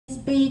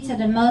be to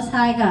the Most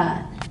High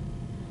God.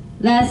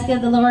 Let's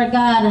give the Lord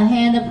God a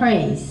hand of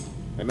praise.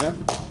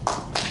 Amen.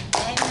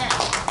 Amen.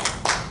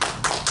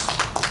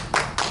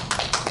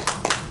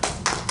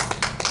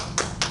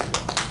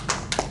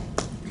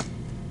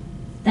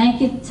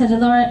 Thank you to the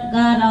Lord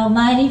God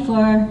Almighty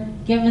for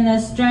giving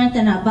us strength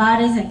in our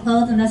bodies and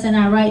clothing us in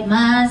our right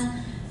minds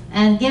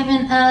and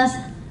giving us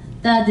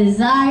the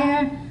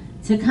desire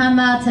to come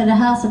out to the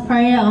house of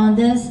prayer on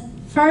this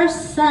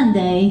first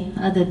Sunday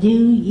of the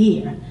new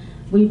year.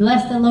 We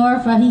bless the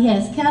Lord for He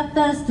has kept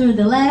us through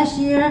the last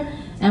year,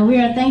 and we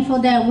are thankful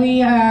that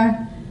we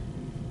are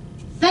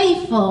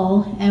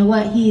faithful in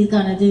what He's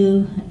going to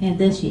do in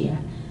this year.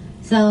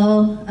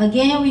 So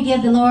again, we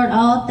give the Lord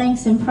all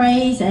thanks and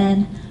praise,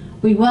 and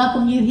we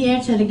welcome you here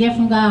to the Gift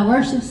from God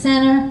Worship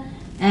Center.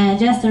 And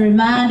just a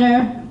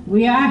reminder,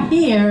 we are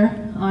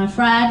here on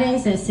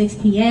Fridays at 6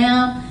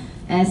 p.m.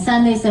 and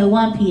Sundays at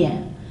 1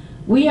 p.m.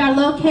 We are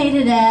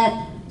located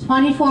at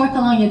 24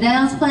 Colonia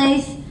Downs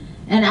Place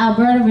in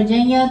Alberta,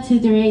 Virginia,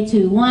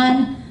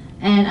 23821.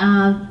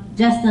 And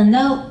just a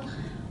note,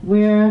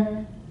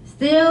 we're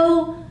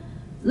still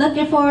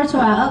looking forward to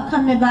our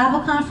upcoming Bible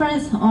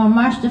conference on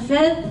March the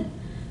 5th,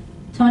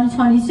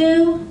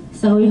 2022.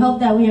 So we hope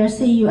that we are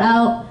seeing you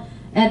out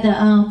at the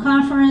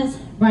conference.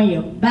 Bring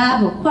your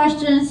Bible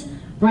questions,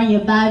 bring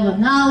your Bible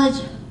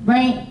knowledge,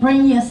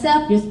 bring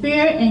yourself, your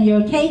spirit, and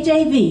your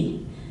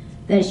KJV.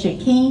 That's your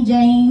King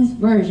James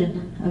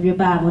Version of your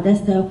Bible.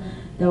 That's the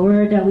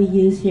word that we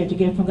use here to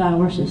Gift from God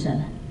Worship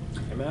Center.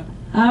 Amen.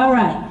 All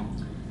right.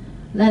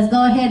 Let's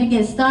go ahead and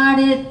get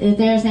started. If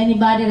there's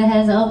anybody that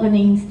has an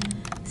opening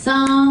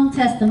song,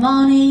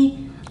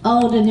 testimony,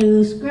 Old or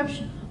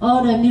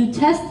New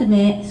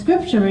Testament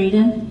scripture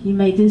reading, you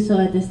may do so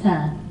at this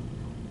time.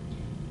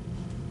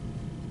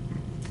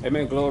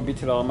 Amen. Glory be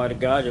to the Almighty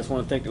God. I just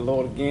want to thank the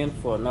Lord again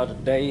for another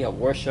day of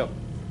worship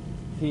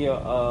here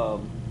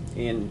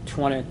in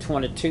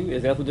 2022.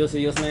 Is that what this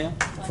is now?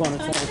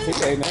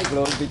 2022. Amen.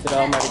 Glory be to the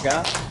Almighty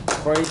God.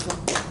 Praise Him.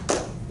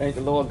 Thank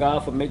the Lord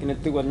God for making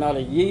it through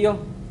another year.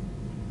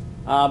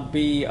 I'll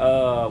be,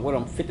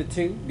 I'm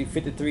 52. Be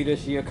 53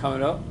 this year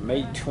coming up,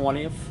 May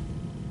 20th.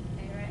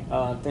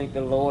 Thank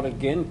the Lord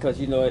again, because,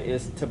 you know,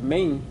 to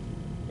me,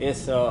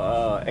 it's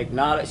an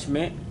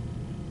acknowledgement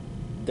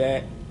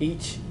that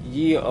each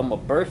year of my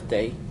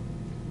birthday,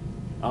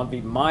 I'll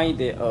be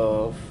minded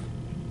of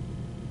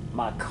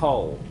my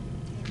call.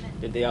 Amen.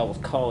 The day I was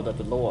called of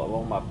the Lord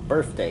on my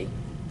birthday.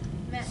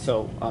 Amen.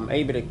 So I'm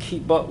able to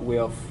keep up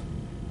with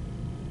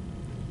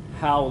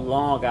how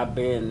long I've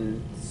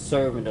been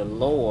serving the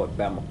Lord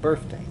by my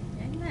birthday.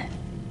 Amen.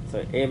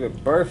 So every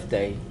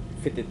birthday,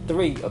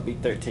 53 will be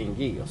 13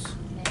 years.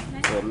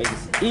 Amen. So it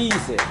makes it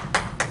easy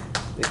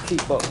to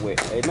keep up with.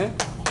 Amen.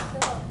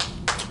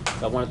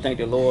 I want to thank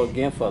the Lord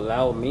again for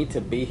allowing me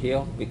to be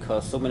here,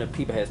 because so many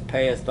people has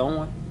passed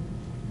on.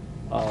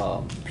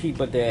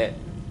 People that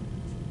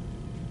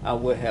I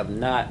would have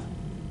not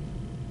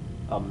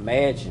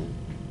imagined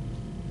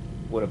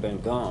would have been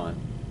gone.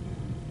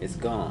 It's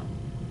gone.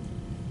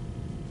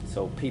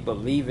 So people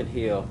leaving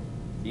here,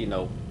 you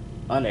know,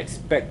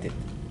 unexpected.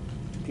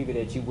 People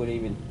that you wouldn't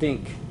even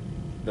think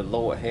the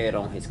Lord had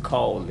on His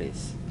call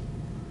list,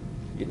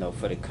 you know,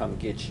 for to come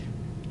get you.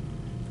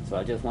 So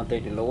I just want to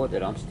thank the Lord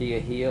that I'm still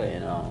here,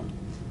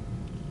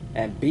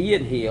 and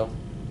being here,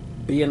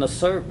 being a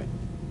servant,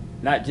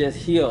 not just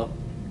here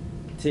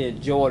to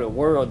enjoy the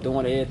world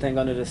doing everything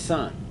under the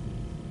sun,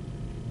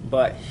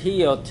 but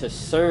here to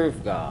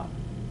serve God.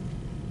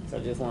 So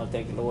I just want to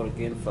thank the Lord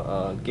again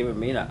for giving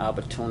me the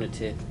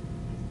opportunity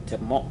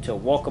to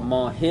walk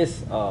among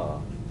His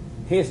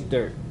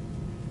dirt,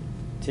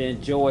 to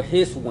enjoy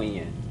His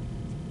wind,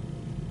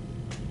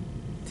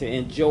 to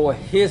enjoy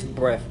His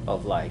breath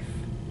of life.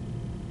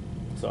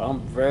 So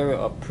I'm very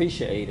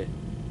appreciated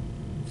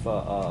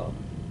for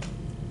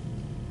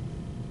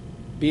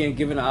being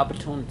given an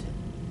opportunity.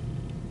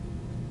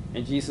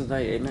 In Jesus'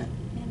 name, amen.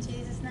 In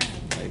Jesus' name.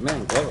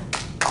 Amen. Go.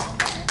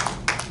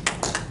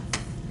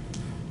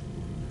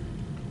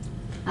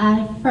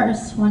 I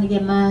first want to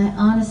give my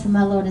honors to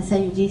my Lord and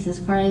Savior Jesus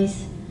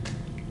Christ,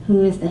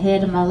 who is the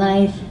head of my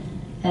life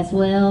as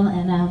well.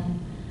 And I'm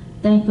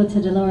thankful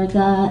to the Lord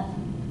God.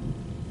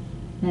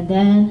 And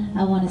then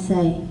I want to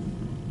say,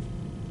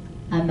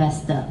 I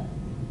messed up.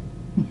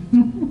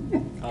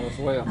 All is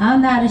well.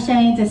 I'm not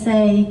ashamed to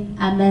say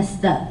I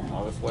messed up.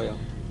 All is well.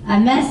 I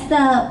messed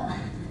up,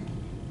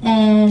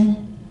 and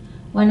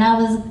when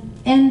I was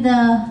in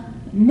the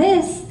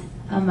midst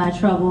of my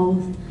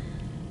troubles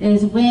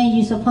is when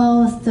you're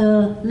supposed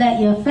to let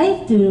your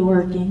faith do the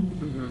working.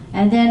 Mm-hmm.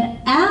 And then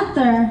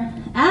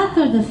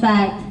after the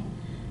fact,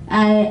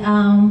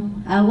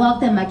 I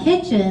walked in my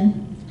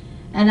kitchen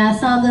and I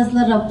saw this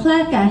little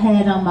plaque I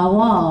had on my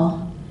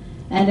wall,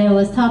 and it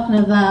was talking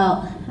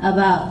about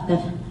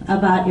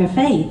your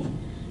faith,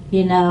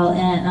 you know,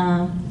 and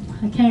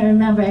I can't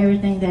remember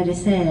everything that it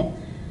said,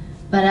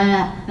 but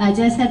I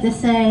just had to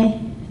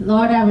say,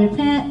 Lord, I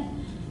repent,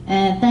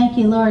 and thank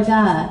you, Lord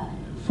God,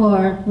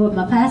 for what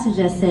my pastor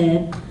just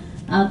said.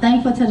 I'm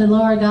thankful to the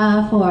Lord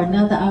God for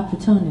another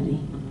opportunity.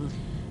 Mm-hmm.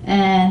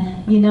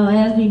 And, you know,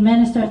 as we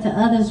minister to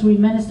others, we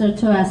minister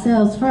to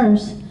ourselves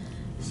first.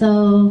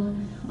 So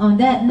on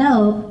that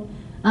note,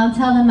 I'm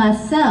telling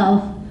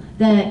myself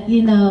that,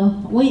 you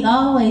know, we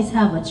always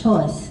have a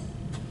choice.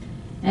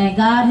 And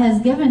God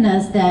has given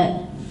us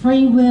that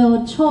free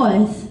will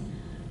choice,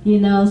 you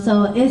know,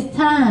 so it's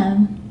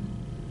time,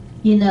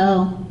 you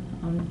know,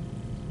 I'm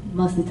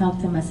mostly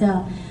talking to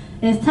myself,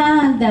 it's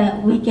time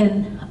that we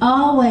can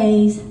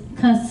always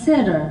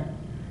consider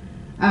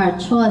our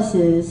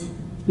choices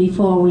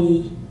before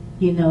we,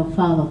 you know,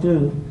 follow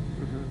through.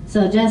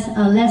 So just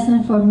a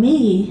lesson for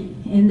me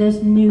in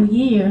this new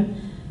year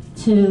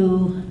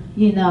to,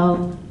 you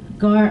know,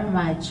 guard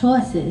my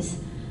choices,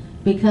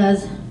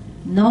 because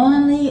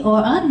knowingly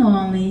or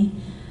unknowingly,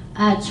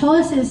 our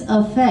choices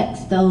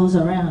affects those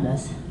around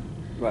us.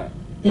 Right.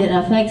 It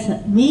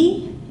affects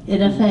me,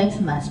 it affects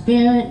my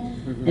spirit,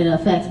 it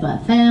affects my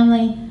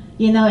family.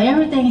 You know,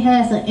 everything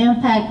has an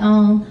impact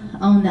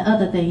on the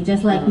other thing,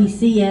 just like we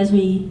see as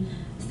we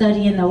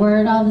study in the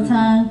Word all the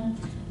time,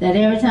 that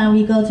every time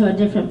we go to a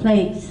different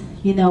place,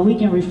 you know, we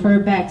can refer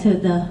back to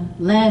the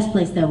last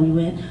place that we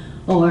went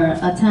or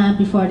a time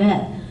before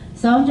that.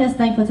 So I'm just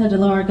thankful to the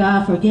Lord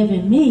God for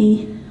giving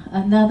me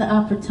another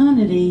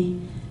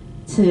opportunity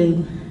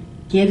to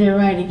get it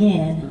right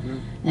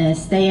again and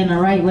stay in the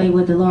right way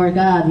with the Lord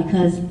God,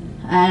 because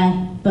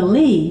I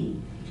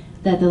believe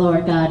that the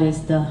Lord God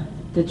is the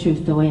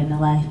truth, the way, and the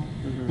life.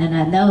 And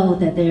I know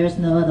that there's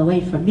no other way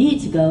for me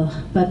to go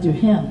but through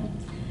Him.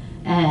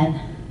 And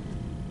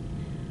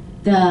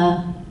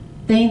the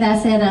thing that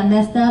I said I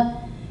messed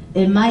up,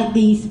 it might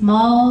be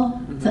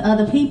small to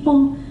other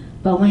people,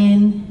 but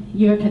when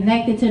you're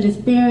connected to the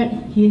Spirit,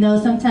 you know,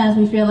 sometimes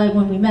we feel like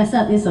when we mess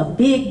up, it's a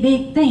big,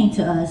 big thing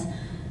to us,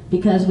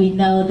 because we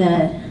know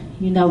that,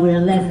 you know, we're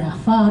letting our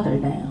Father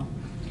down.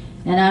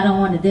 And I don't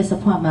want to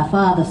disappoint my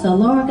Father. So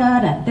Lord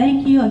God, I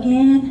thank you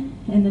again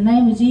in the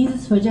name of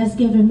Jesus for just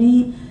giving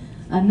me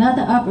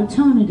another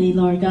opportunity,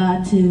 Lord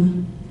God,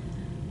 to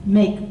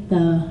make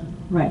the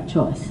right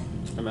choice.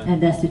 Amen.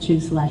 And that's the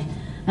truth life.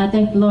 I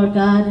thank the Lord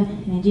God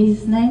in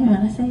Jesus' name,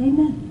 and I say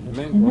amen.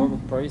 Amen. Glory,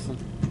 praise Him.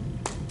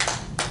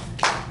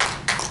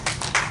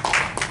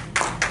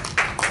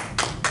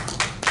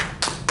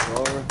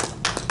 Glory.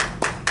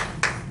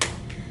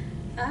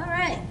 All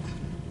right.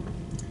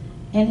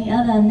 Any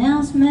other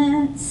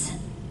announcements?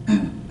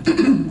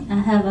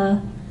 I have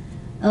a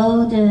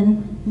Old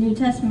and New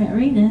Testament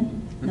reading.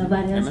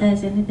 Nobody else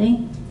has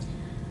anything.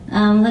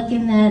 I'm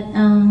looking at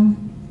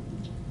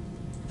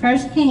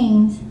 1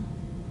 Kings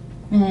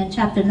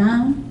chapter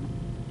 9.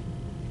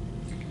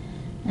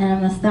 And I'm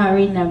going to start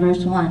reading at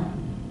verse 1.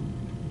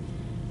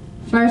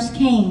 1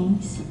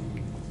 Kings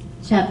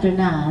chapter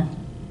 9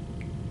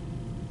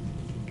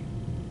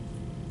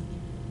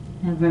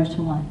 and verse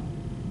 1.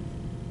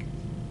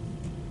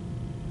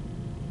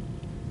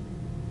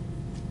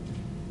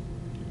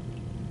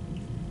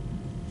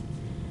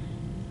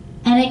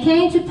 And it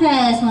came to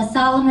pass, when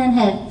Solomon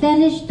had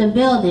finished the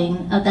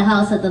building of the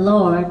house of the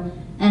Lord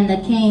and the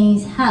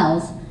king's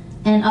house,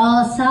 and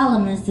all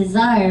Solomon's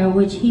desire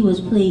which he was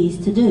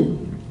pleased to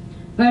do.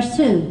 Verse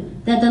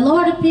 2, that the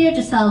Lord appeared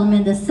to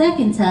Solomon the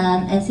second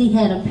time, as he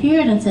had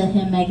appeared unto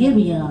him at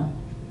Gibeon.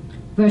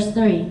 Verse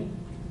 3,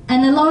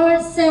 and the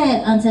Lord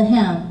said unto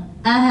him,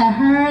 I have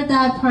heard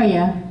thy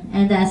prayer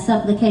and thy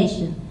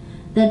supplication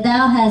that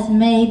thou hast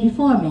made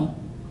before me.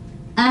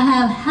 I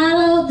have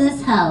hallowed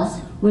this house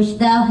which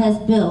thou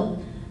hast built,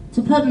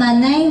 to put my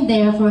name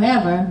there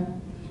forever,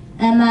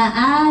 and my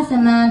eyes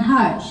and mine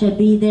heart shall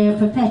be there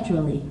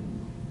perpetually.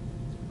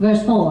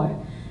 Verse 4,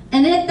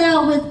 and if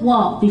thou wilt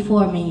walk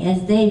before me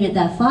as David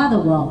thy father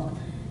walked,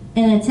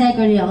 in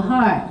integrity of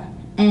heart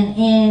and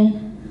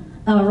in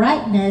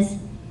uprightness,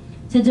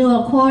 to do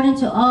according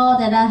to all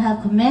that I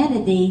have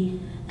commanded thee,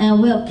 and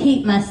wilt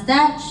keep my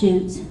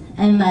statutes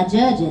and my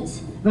judgments.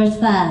 Verse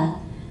 5,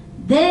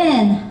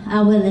 then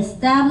I will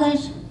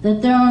establish the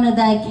throne of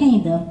thy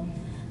kingdom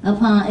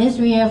upon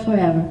Israel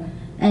forever,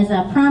 as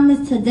I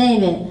promised to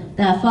David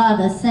thy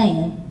father,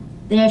 saying,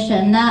 there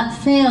shall not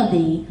fail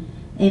thee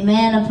a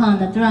man upon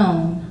the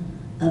throne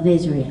of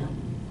Israel.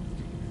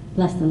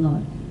 Bless the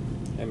Lord.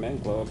 Amen.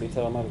 Glory be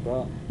to Almighty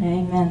God.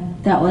 Amen.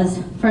 That was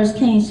 1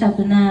 Kings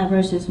chapter 9,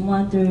 verses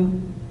 1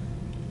 through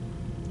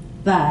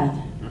 5.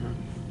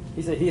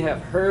 He said, he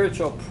have heard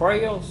your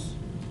prayers.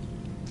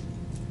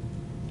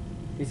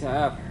 He said, I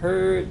have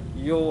heard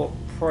your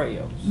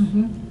prayers.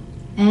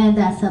 And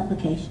thy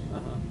supplication.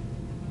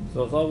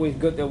 So it's always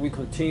good that we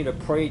continue to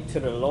pray to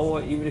the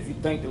Lord, even if you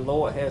think the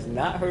Lord has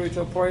not heard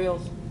your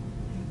prayers.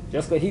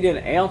 Just because he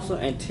didn't answer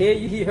and tell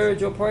you he heard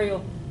your prayer,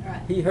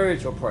 Right. he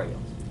heard your prayers.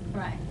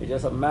 Right. It's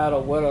just a matter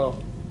of whether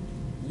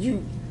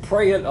you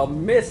praying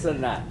amiss or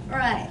not.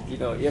 Right. You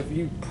know, if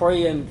you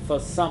praying for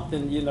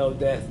something, you know,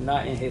 that's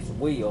not in his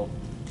will.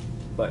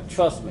 But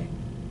trust me,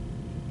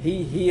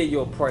 he hear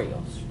your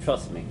prayers.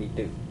 Trust me, he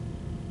do.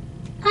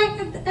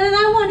 And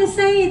I want to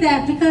say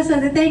that because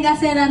of the thing I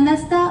said I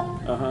messed up.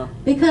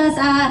 Because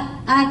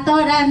I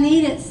thought I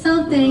needed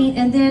something,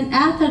 and then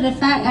after the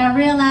fact I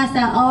realized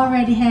I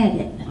already had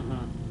it.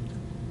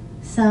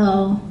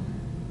 So,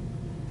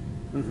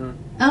 Mm-hmm.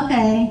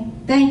 okay,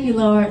 thank you,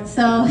 Lord.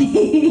 So,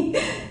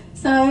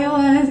 so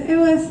it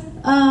was,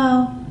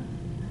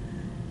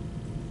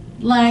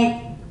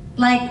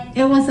 like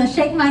it was a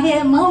shake my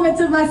head moment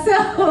to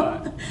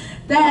myself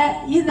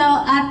that, you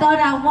know, I thought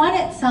I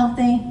wanted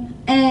something,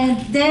 and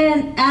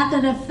then after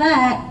the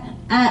fact,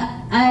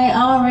 I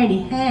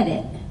already had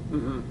it.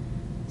 Mm-hmm.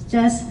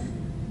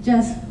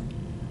 Just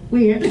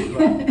weird.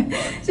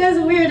 Just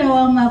weirdo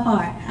on my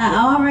part.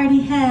 I already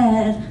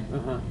had,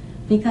 Uh-huh.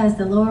 because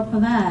the Lord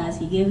provides.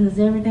 He gives us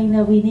everything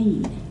that we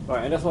need.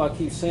 Right, and that's why I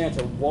keep saying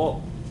to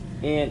walk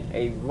in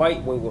a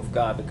right way with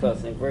God,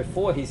 because in verse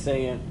 4 he's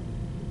saying,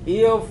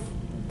 if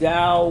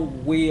thou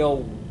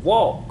will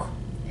walk,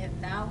 If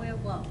thou will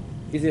walk.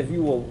 he said, if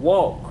you will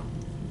walk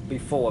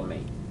before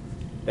me.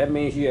 That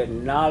means you're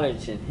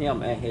acknowledging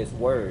him and his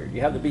word.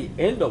 You have to be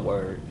in the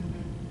word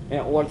in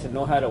order to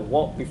know how to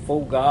walk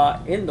before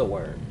God in the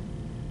word.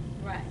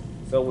 Right.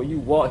 So when you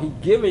walk, he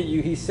giving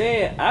you, he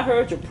said, I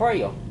heard your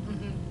prayer,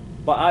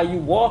 but are you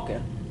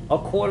walking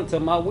according to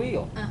my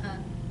will?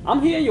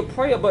 I'm hearing your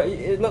prayer, but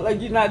it look like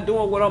you're not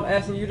doing what I'm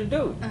asking you to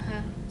do.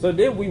 So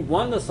then we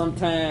wonder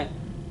sometimes,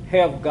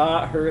 have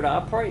God heard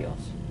our prayers?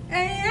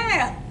 And he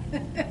has.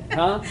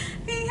 Huh?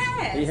 He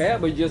has. He has,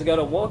 but you just got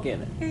to walk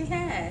in it. He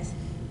has.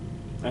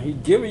 And he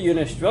giving you an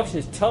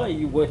instructions telling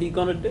you what he's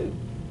going to do.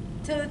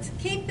 To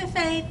keep the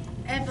faith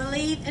and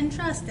believe and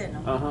trust in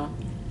him. Uh-huh.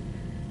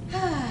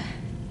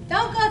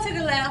 Don't go to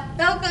the left.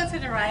 Don't go to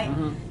the right.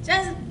 Mhm.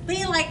 Just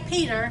be like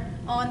Peter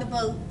on the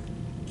boat.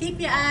 Keep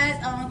your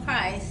eyes on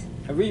Christ.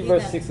 And read You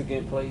verse know. 6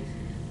 again, please.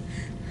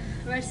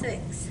 Verse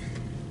 6.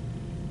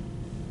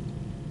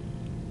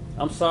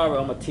 I'm sorry,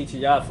 I'm a teacher.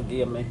 Y'all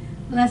forgive me.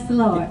 Bless the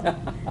Lord.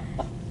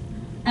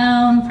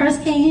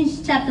 1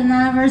 Kings chapter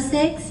 9, verse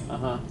 6.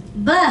 Uh-huh.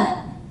 But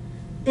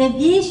if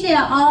ye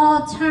shall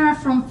all turn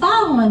from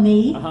following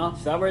me, Uh-huh.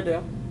 Stop right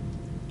there.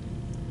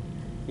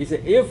 He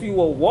said, if you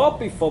will walk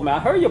before me, I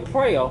heard your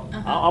prayer.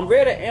 I'm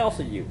ready to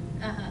answer you.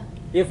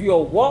 If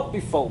you'll walk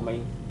before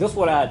me, this is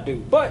what I do.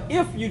 But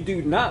if you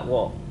do not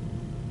walk,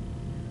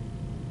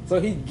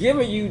 so he's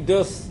giving you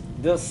this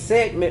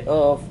segment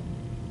of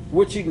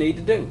what you need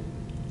to do.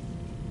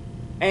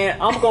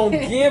 And I'm going to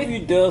give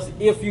you this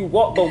if you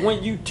walk. But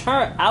when you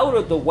turn out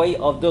of the way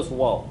of this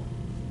walk,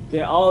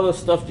 then all this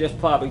stuff just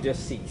probably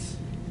just cease.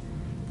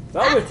 So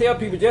I would tell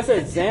people, just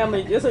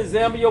examine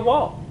your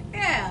walk.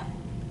 yeah.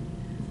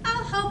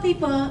 I hope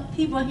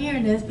people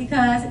hearing this,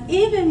 because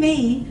even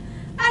me,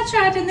 I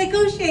tried to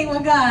negotiate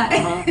with God.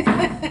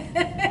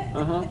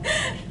 Uh-huh.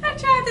 I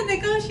tried to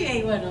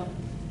negotiate with him.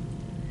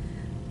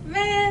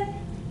 Man.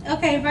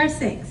 Okay, verse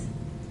 6.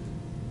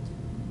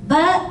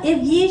 But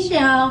if ye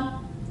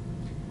shall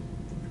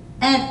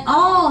at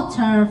all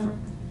turn from,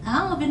 I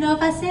don't even know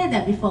if I said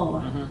that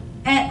before.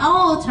 At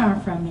all turn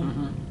from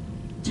me.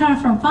 Turn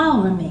from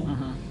following me.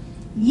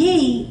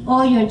 Ye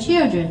or your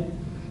children,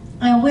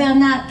 and will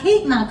not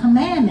keep my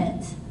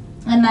commandments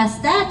and my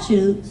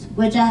statutes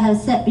which I have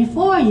set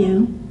before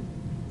you,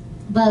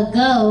 but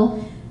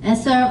go and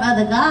serve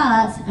other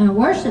gods and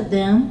worship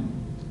them.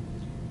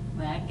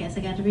 Well, I guess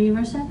I got to read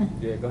verse 7.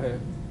 Yeah, go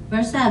ahead.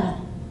 Verse 7.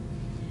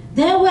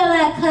 Then will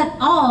I cut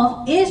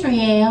off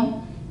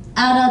Israel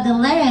out of the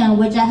land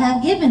which I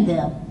have given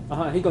them.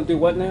 He going to do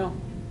what now?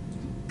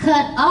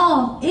 Cut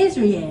off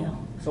Israel.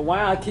 So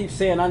why I keep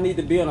saying I need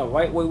to be in a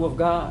right way with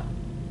God?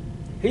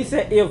 He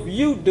said, if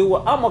you do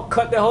it, I'm going to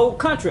cut the whole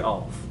country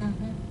off.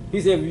 He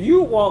said, if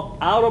you walk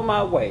out of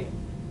my way,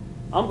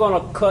 I'm going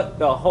to cut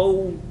the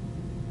whole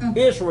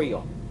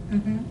Israel.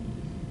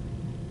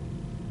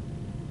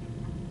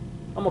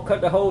 I'm going to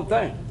cut the whole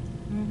thing.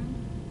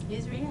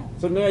 Israel.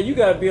 So now you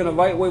got to be in the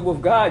right way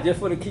with God just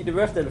for to keep the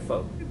rest of the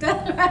folk.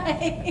 That's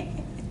right.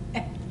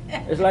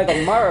 It's like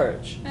a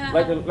marriage.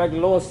 Like the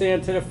Lord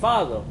saying to the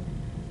father,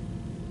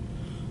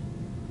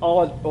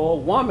 or a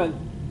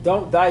woman,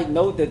 don't thy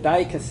know that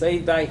thy can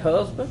save thy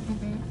husband?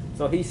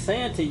 So he's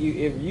saying to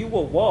you, if you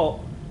will walk,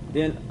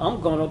 then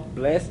I'm going to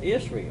bless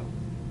Israel.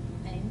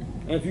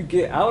 Amen. And if you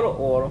get out of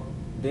order,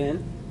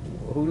 then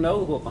who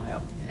knows what's going to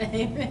happen.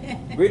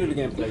 Amen. Read it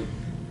again, please.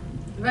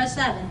 Verse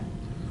 7.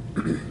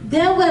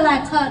 Then will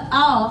I cut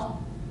off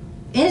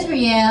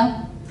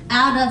Israel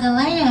out of the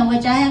land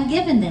which I have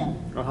given them.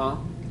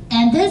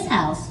 And this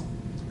house,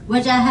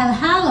 which I have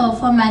hallowed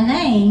for my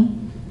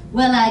name,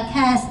 will I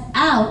cast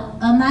out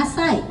of my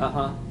sight.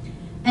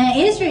 And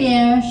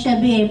Israel shall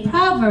be a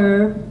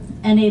proverb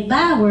and a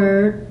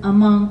byword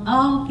among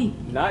all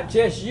people. Not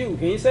just you.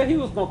 He said he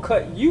was going to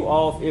cut you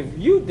off if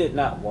you did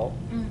not walk.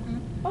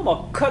 I'm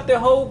going to cut the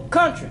whole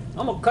country.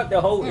 I'm going to cut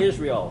the whole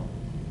Israel.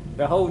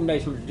 The whole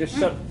nation. Just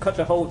cut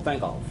the whole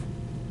thing off.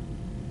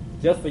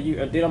 Just for you.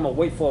 And then I'm going to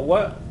wait for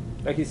what?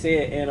 Like he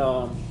said in,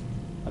 I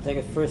think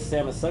it's 1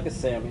 Samuel, 2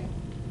 Samuel.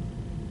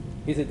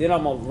 He said, then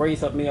I'm going to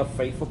raise up me a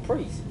faithful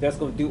priest that's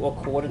going to do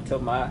according to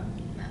my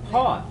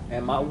heart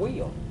and my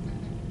will.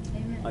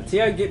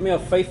 Until I get me a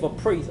faithful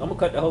priest, I'm going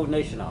to cut the whole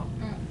nation off.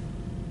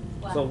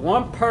 Wow. So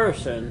one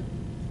person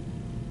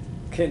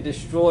can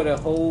destroy the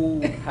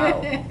whole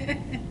house.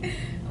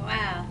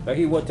 Wow. Like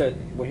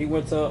when he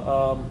went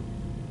to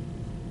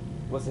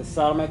was it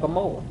Sodom and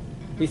Gomorrah?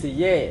 He said,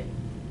 yeah,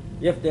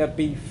 if there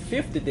be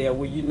 50 there,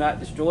 will you not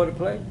destroy the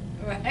place?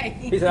 Right.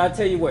 He said, I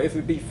tell you what, if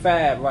it be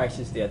 5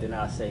 righteous there, then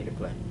I'll save the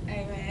place.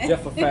 Amen.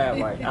 Just for 5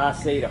 righteous. I'll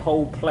save the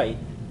whole place.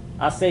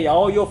 I say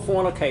all your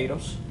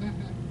fornicators.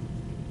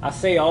 I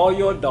say all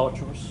your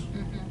adulterers.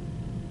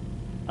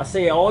 I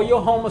say all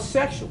your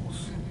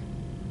homosexuals.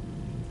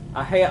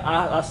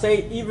 I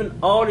say even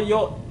all of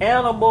your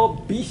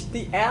animal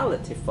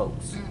bestiality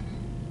folks.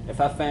 If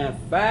I find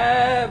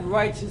 5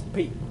 righteous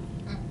people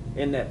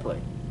in that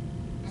place,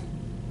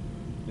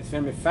 there's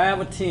going to be 5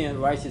 or 10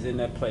 righteous in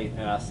that place,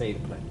 and I say the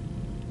place.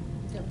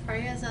 The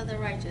prayers of the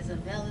righteous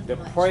availeth The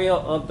much. prayer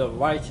of the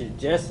righteous,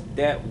 just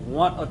that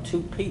 1 or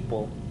 2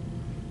 people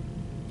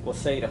will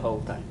say the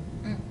whole thing.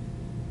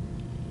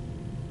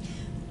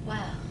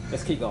 Wow.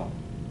 Let's keep going.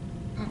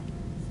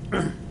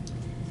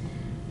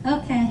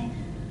 Okay.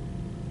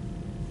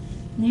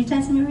 New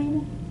Testament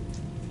reading?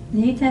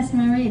 New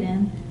Testament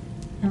reading.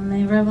 I'm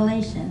in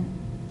Revelation.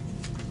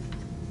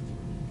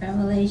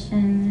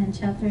 Revelation in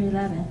chapter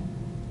 11.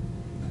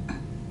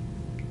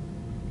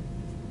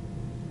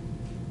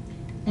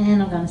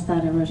 And I'm going to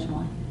start at verse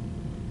 1.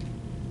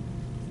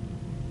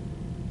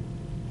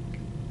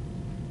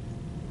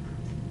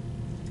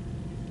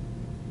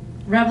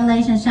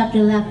 Revelation chapter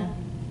 11,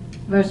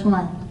 verse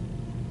 1.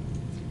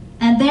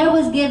 And there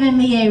was given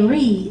me a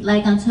reed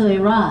like unto a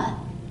rod,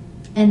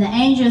 and the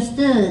angel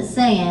stood,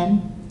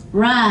 saying,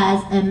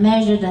 Rise and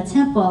measure the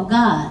temple of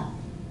God,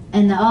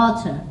 and the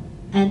altar,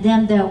 and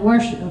them that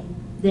worship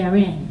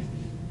therein.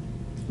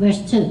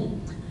 Verse 2.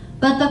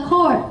 But the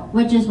court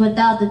which is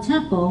without the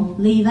temple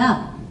leave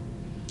out,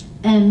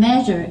 and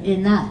measure it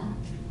not,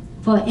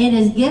 for it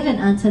is given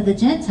unto the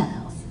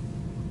Gentiles.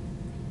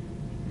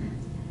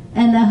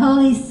 And the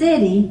holy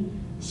city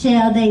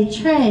shall they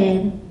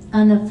tread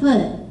under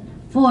foot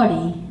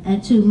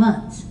 42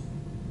 months.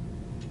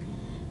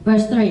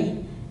 Verse 3.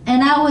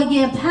 And I will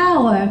give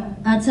power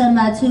unto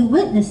my 2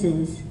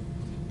 witnesses,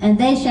 and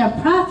they shall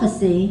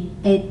prophesy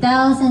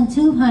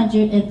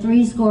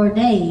 1,260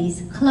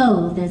 days,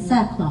 clothed in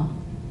sackcloth.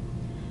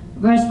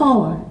 Verse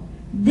 4.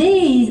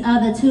 These are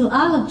the 2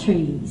 olive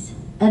trees,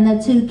 and the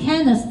 2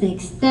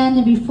 candlesticks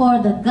standing before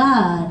the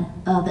God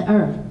of the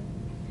earth.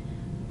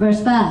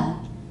 Verse 5.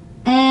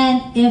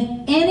 And if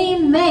any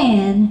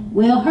man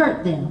will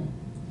hurt them,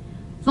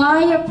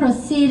 fire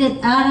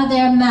proceedeth out of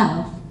their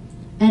mouth,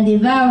 and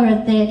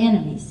devoureth their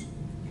enemies.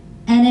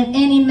 And if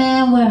any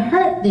man will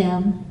hurt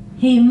them,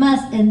 he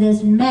must in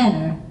this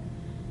manner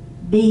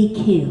be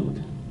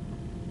killed.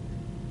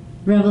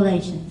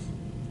 Revelations,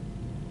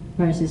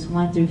 verses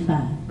 1 through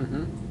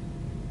 5.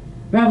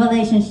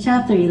 Revelations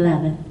chapter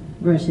 11,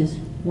 verses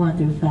 1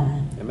 through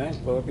 5. Amen.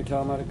 Glory be to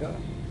Almighty God.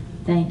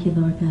 Thank you,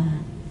 Lord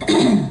God.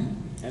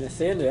 And it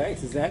said in the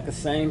Acts exactly the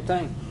same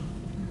thing.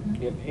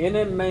 If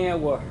any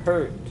man were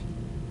hurt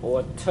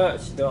or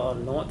touch the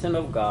anointing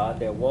of God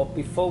that walk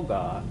before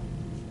God,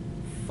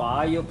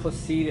 fire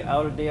proceeded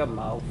out of their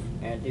mouth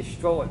and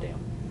destroyed them.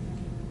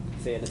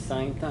 It said the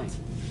same thing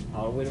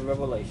all the way to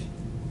Revelation.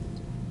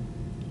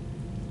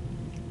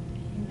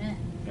 Amen.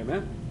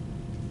 Amen.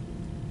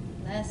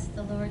 Bless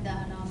the Lord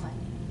God Almighty.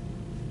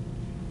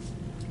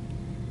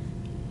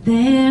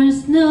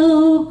 There's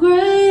no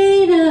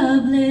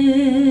greater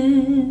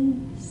bliss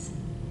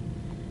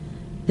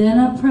than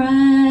a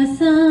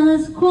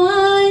presence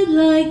quite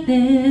like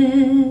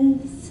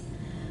this.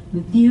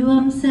 With you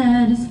I'm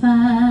satisfied.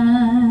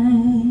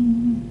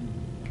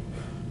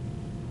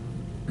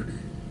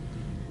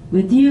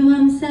 With you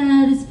I'm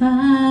satisfied.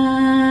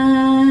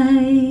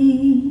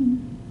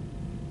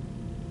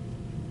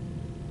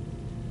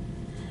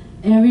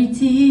 Every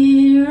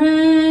tear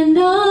and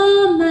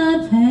all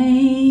my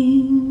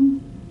pain,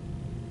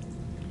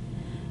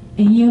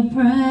 in your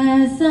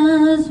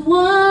presence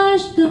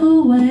washed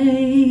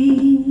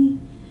away,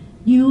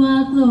 you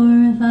are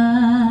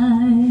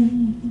glorified.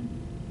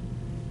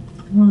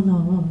 Oh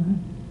Lord,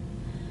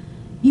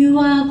 you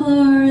are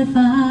glorified.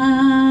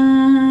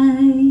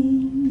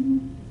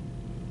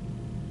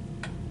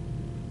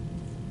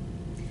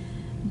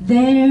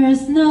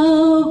 There's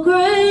no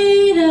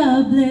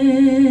greater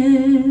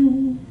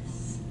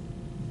bliss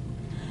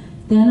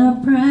than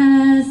a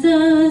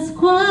presence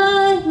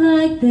quite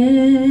like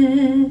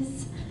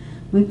this.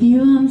 With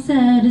you I'm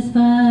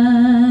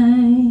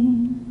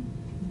satisfied.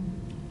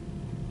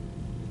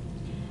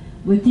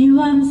 With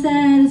you I'm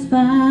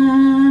satisfied.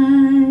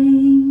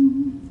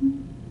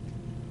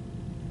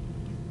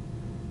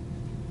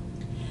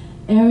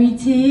 Every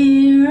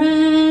tear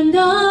and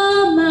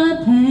all my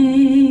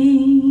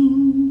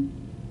pain,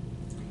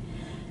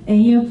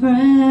 in your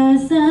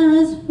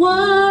presence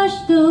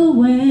washed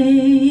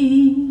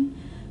away.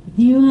 With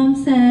you I'm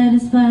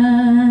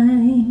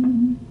satisfied.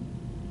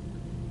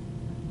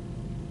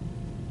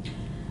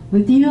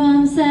 With you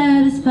I'm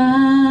satisfied.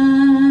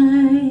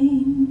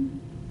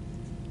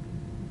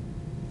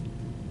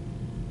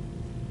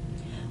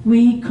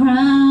 We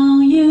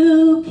crown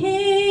you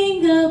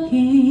King of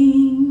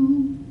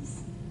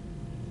Kings.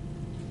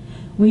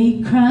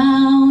 We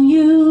crown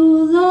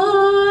you Lord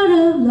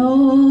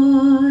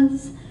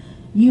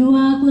You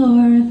are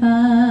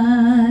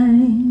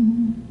glorified.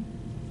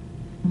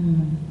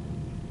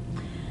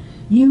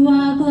 You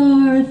are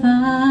glorified.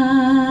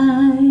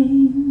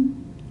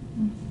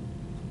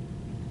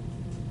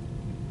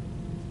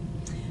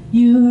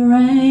 You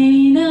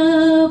reign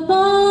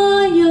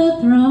upon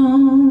your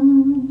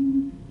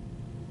throne.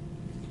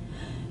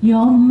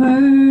 Your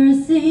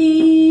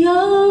mercy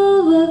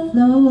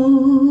overflows.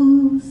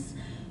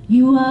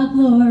 You are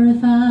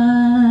glorified.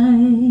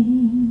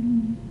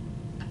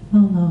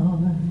 Oh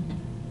Lord,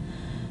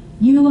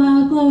 you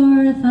are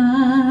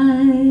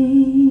glorified.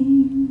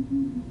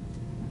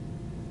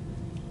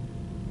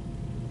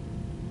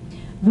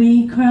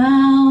 We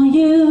crown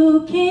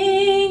you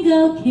King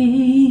of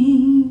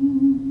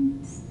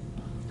Kings.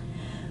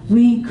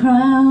 We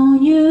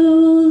crown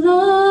you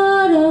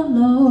Lord of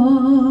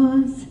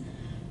Lords.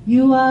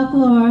 You are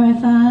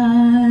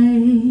glorified.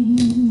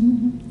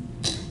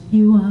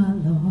 You are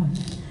Lord.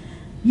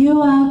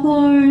 You are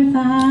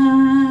glorified.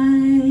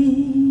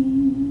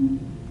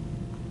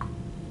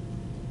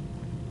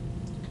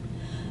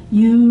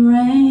 You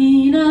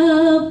reign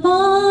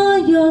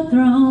upon your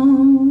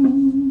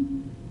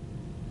throne.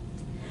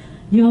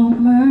 Your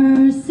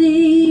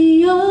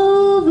mercy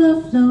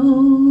overflows.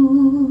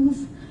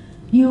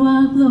 You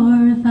are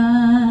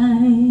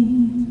glorified.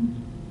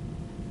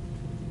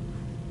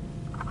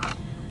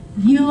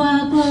 You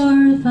are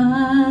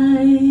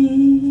glorified.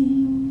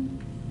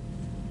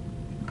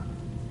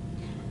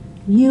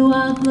 You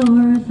are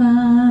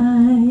glorified.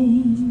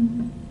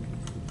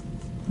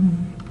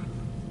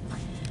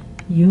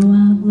 You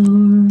are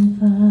glorified.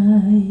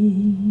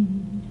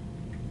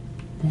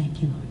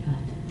 Thank you, Lord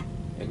God.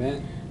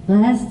 Amen.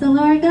 Bless the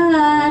Lord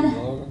God.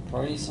 Lord,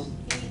 praise Him.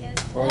 He is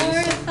Praise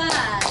Him.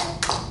 glorified.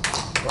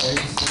 Praise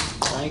Him.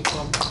 Thank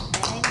Him.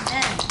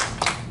 Amen.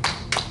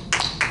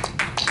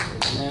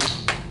 Amen.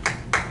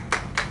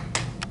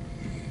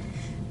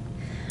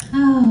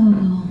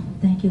 Oh,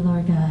 thank you,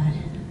 Lord God.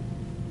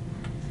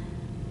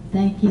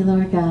 Thank you,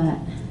 Lord God.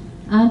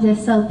 I'm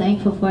just so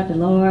thankful for the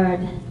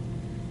Lord.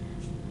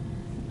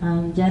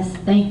 I'm just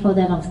thankful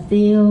that I'm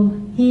still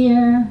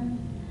here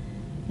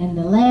in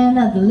the land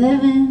of the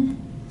living.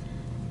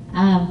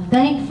 I'm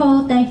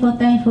thankful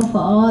for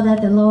all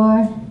that the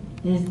Lord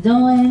is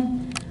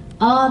doing,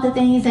 all the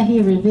things that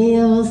He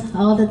reveals,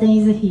 all the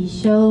things that He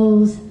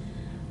shows,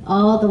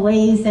 all the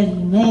ways that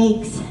He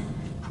makes,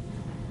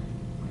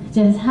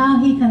 just how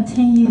He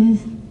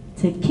continues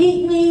to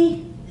keep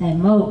me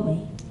and mold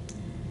me.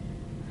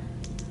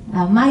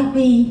 I might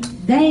be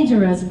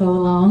dangerous for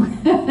long.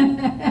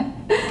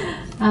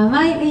 I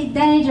might be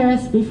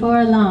dangerous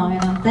before long,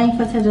 and I'm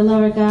thankful to the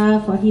Lord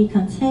God for He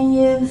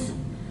continues,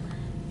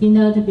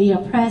 to be a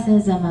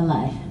presence in my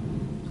life.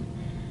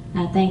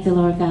 I thank the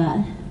Lord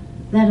God.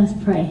 Let us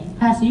pray.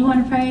 Pastor, you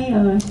want to pray,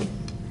 or You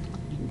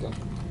can go.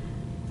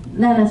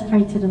 let us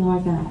pray to the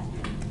Lord God.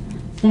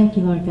 Thank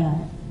you, Lord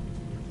God.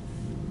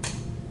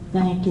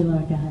 Thank you,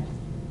 Lord God.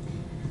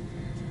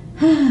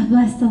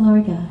 Bless the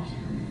Lord God.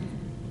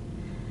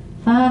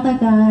 Father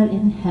God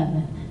in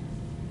heaven,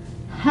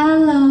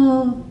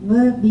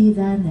 hallowed be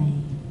thy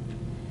name.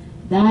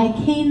 Thy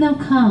kingdom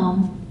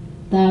come,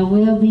 thy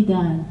will be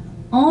done,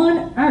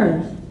 on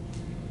earth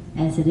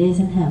as it is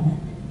in heaven.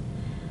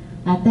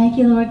 I thank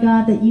you, Lord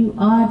God, that you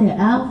are the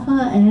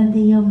Alpha and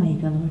the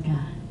Omega, Lord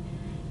God.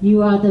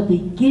 You are the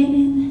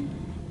beginning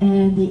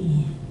and the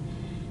end.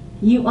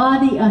 You are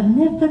the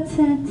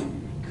omnipotent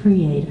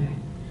Creator.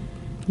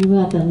 You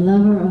are the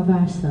lover of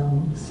our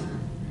souls.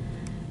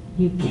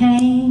 You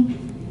came,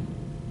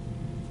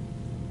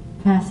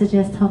 Pastor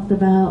just talked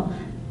about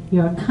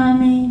your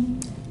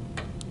coming,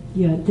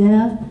 your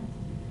death,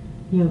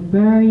 your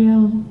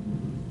burial,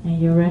 and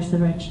your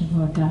resurrection,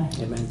 Lord God.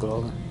 Amen.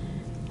 Glory.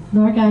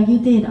 Lord God, you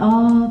did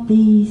all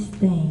these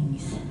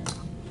things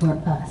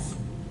for us.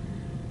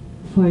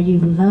 For you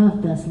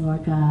loved us,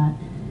 Lord God.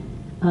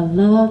 A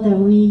love that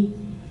we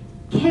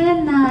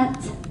cannot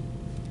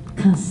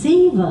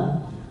conceive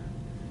of.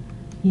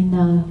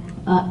 An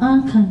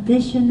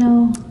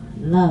unconditional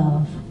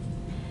love.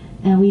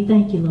 And we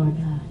thank you, Lord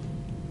God.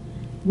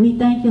 We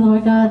thank you,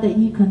 Lord God, that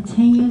you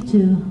continue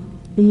to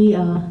be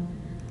a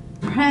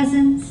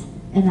presence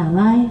in our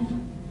life,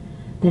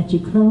 that you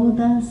clothe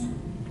us,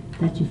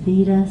 that you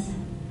feed us,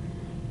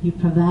 you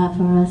provide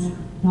for us,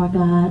 Lord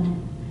God.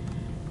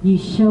 You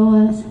show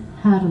us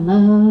how to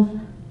love.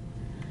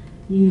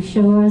 You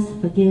show us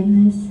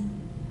forgiveness.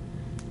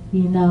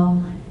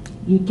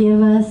 You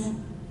give us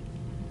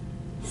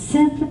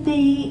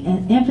sympathy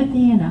and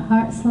empathy in our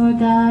hearts, Lord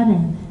God,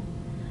 and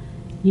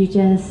you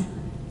just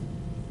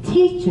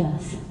teach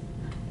us,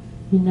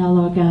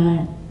 Lord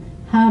God,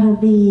 how to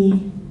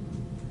be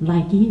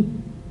like you.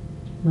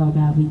 Lord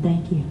God, we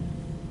thank you.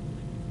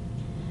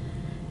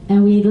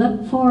 And we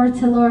look forward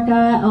to, Lord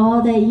God,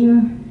 all that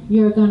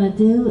you're going to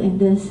do in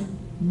this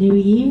new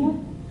year,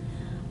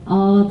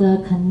 all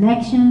the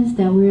connections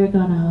that we're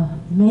going to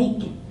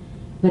make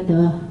with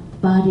the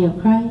body of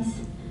Christ,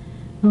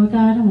 Lord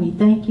God, and we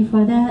thank you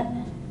for that.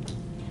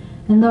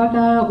 And Lord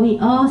God, we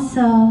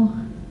also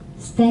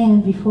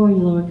stand before you,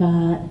 Lord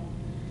God,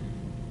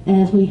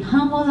 as we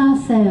humble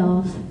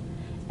ourselves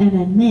and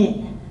admit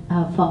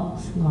our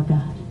faults, Lord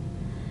God.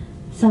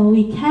 So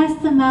we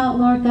cast them out,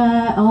 Lord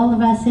God, all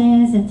of our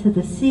sins into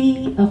the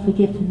sea of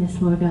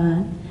forgiveness, Lord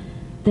God,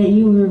 that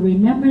you will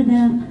remember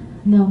them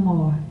no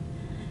more.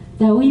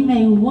 That we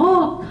may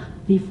walk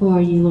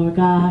before you, Lord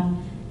God,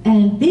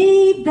 and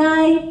be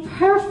thy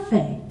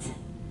perfect,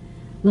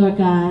 Lord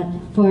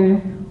God,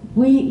 for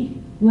we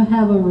will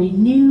have a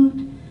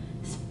renewed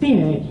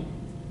spirit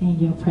in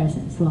your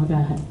presence, Lord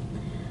God.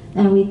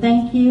 And we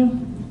thank you,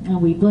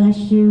 and we bless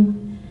you,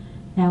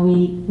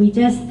 and we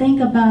just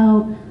think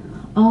about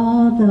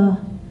all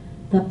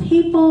the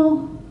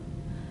people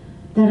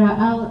that are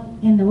out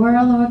in the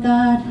world, Lord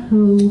God,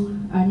 who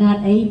are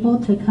not able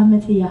to come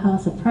into your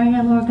house of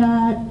prayer, Lord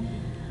God.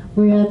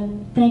 We are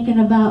thinking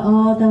about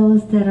all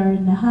those that are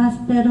in the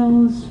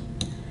hospitals.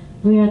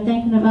 We are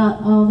thinking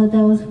about all of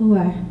those who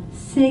are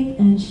sick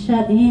and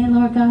shut in,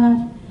 Lord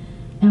God.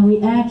 And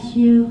we ask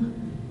you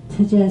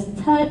to just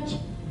touch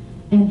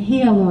and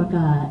heal, Lord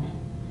God.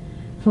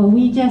 For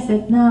we just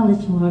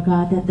acknowledge, Lord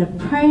God, that the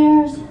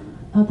prayers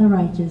of the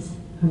righteous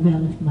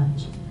availeth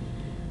much.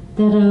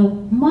 That a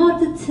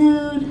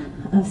multitude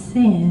of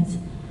sins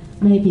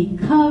may be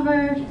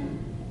covered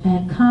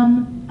and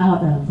come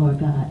out of, Lord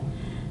God.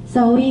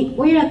 So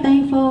we are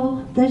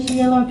thankful this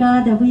year, Lord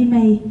God, that we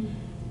may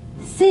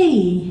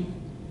see,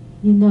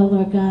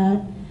 Lord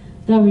God,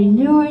 the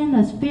renewing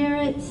of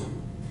spirits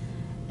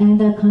and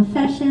the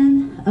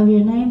confession of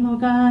your name, Lord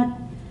God.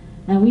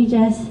 And we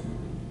just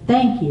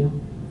thank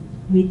you.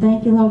 We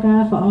thank you, Lord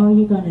God, for all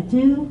you're going to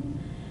do,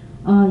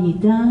 all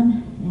you've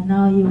done, and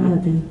all you will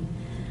do.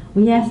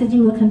 We ask that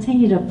you will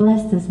continue to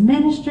bless this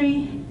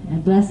ministry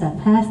and bless our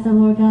pastor,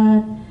 Lord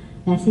God,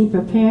 as he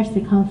prepares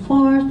to come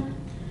forth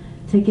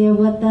to give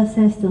what thus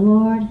says the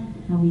Lord.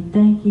 And we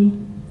thank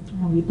you,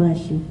 and we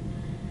bless you.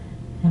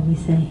 And we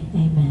say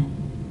amen.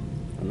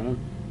 Amen.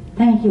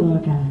 Thank you,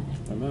 Lord God.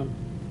 Amen.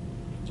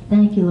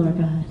 Thank you, Lord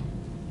God.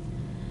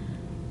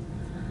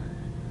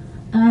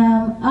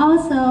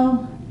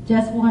 Also,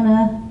 just want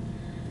to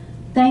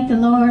thank the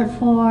Lord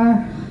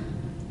for,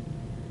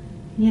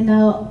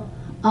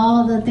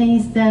 all the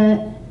things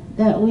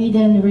that we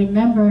didn't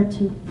remember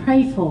to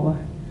pray for.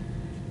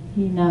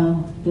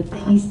 The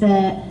things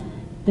that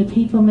the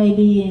people may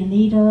be in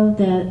need of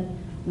that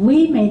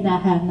we may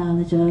not have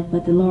knowledge of,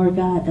 but the Lord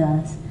God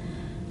does.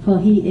 For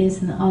he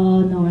is an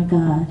all-knowing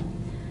God.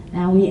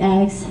 And we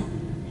ask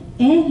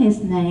in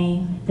his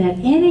name that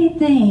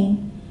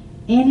anything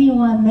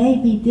anyone may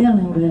be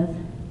dealing with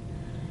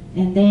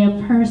in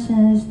their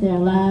persons, their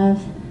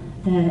lives,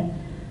 that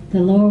the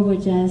Lord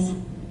would just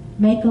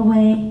make a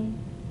way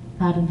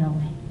out of no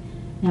way.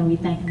 And we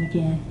thank him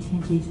again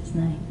in Jesus'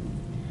 name.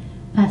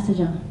 Pastor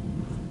John.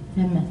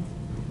 Amen.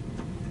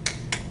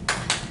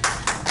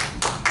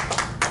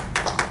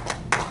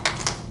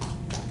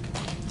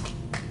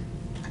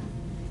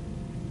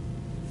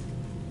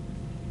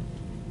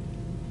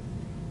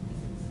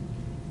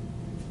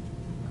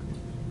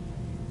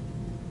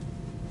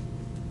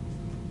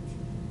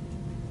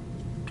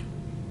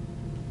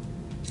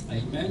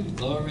 Amen.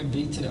 Glory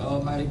be to the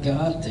Almighty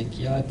God. Thank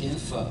y'all again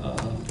for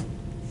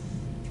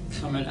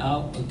coming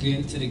out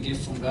again to the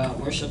Gift from God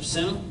Worship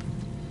Center.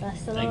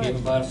 Bless the Thank Lord.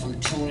 everybody for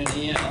tuning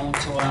in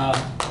onto our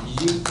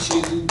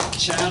YouTube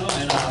channel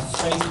and our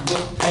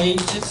Facebook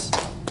pages.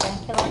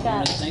 Thank you, I Lord want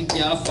God. to thank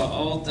y'all for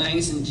all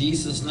things in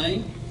Jesus'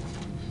 name.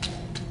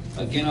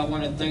 Again, I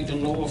want to thank the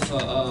Lord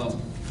for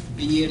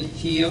being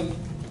here,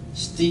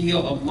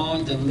 still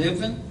among the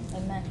living,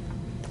 Amen.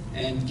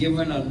 and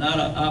giving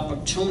another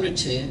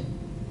opportunity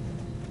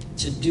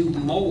to do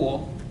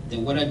more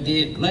than what I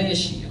did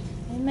last year.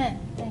 Amen.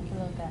 Thank you,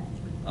 Lord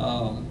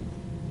God.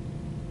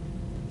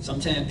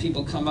 Sometimes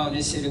people come out and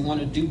they say they want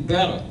to do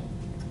better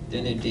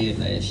than they did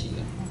last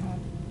year.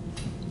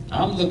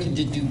 I'm looking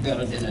to do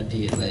better than I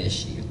did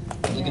last year.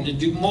 I'm looking to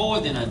do more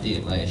than I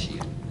did last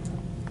year.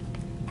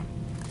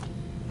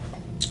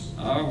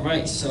 All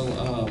right,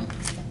 so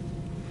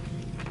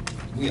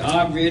we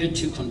are ready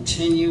to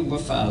continue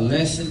with our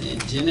lesson in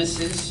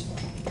Genesis.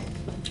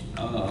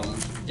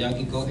 Y'all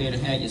can go ahead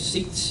and have your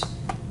seats.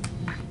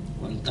 I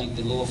want to thank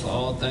the Lord for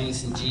all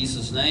things in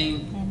Jesus'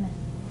 name. Amen.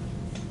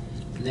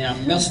 Now,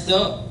 I messed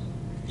up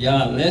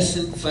y'all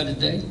lesson for the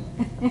day.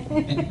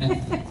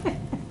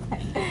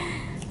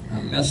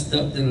 I messed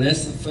up the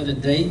lesson for the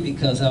day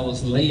because I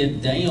was laying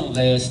down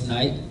last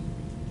night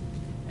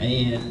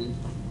and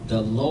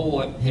the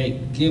Lord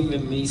had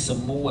given me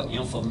some more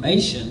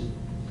information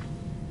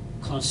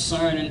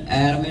concerning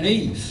Adam and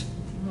Eve.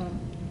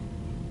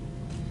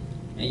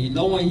 And you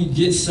know when you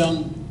get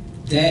something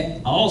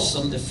that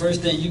awesome, the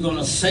first thing you're going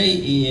to say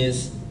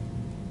is,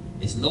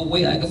 there's no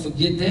way I can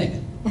forget that.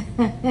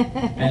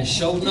 And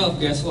sure enough,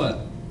 guess what?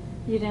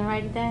 You didn't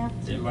write it down?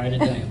 Didn't write it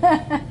down.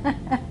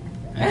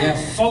 I got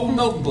 4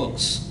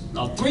 notebooks.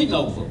 No, 3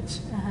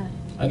 notebooks.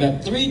 I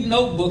got 3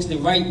 notebooks to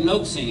write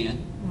notes in.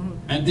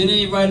 And then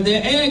they write it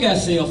there. And I got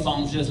cell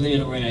phones just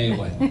laying around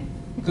anyway.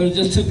 Because I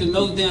just took the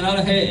notes down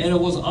I had. And it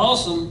was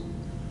awesome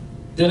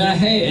that I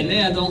had. And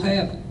now I don't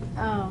have it.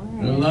 Oh, man.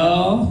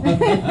 Lord.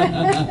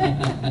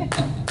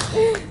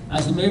 I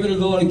said, maybe the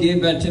Lord will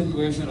get back to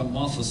me in a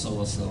month or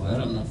so. I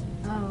don't know.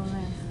 Oh,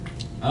 man.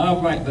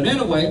 All right, but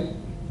anyway,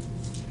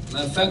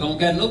 matter of fact, I don't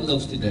got no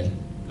notes today.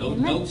 No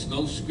Amen. notes,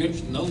 no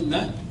scripture, no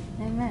nothing.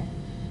 Amen.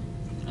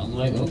 I'm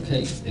like,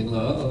 okay. They go,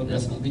 oh,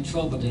 that's going to be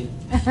trouble then.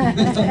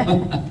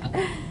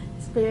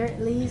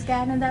 Spirit leads,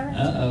 guide, and direct.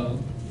 Uh-oh.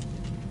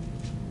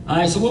 All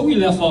right, so where we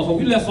left off?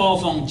 We left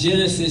off on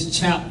Genesis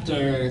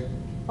chapter...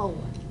 4.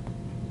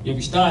 Yeah,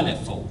 we started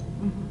at 4.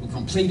 We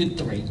completed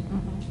 3.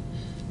 Mm-hmm.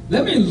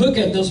 Let me look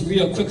at this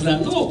real quick, because I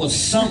know it was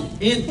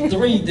something in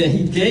 3 that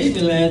he gave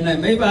me last night.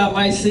 Maybe I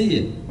might see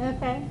it.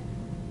 Okay.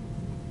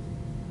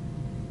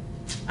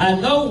 I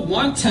know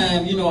one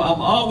time, you know,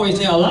 I'm always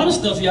there. A lot of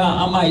stuff,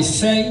 y'all, I might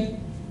say.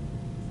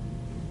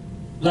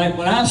 Like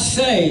when I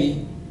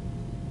say,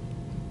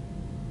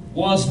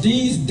 was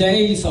these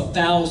days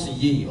 1,000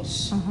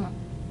 years? Mm-hmm.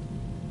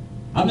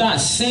 I'm not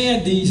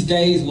saying these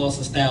days was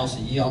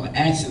 1,000 years. I'm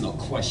asking a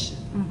question.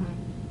 Mm-hmm.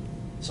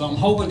 So I'm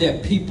hoping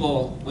that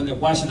people, when they're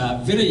watching our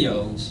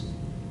videos,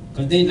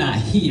 because they're not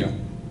here,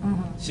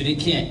 Mm-hmm. so they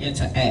can't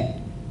interact.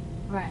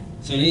 Right.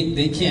 So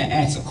they can't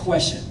ask a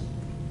question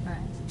Right.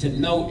 to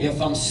know if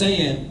I'm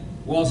saying,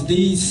 was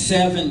these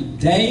 7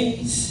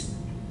 days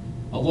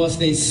or was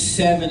they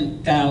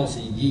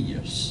 7,000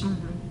 years?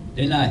 Mm-hmm.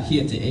 They're not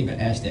here to even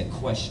ask that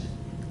question.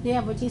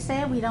 Yeah, but you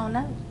said we don't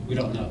know. We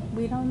don't know.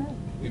 We don't know.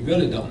 We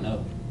really don't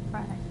know.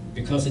 Right.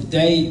 Because the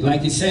day,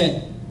 like you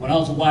said, when I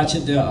was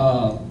watching the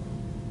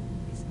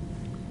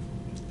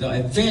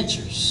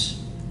Adventures,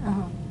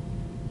 Uh-huh.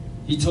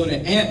 he told the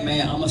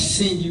Ant-Man, I'm going to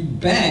send you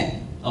back.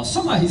 Or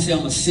somebody said, I'm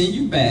going to send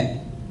you back.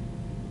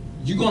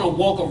 You're going to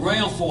walk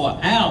around for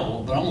an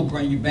hour, but I'm going to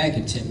bring you back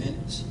in 10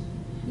 minutes.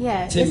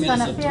 Yeah, 10 it's minutes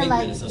gonna or feel 3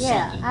 like, minutes or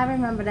yeah, something. I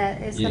remember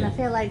that. It's Yeah. gonna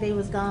feel like they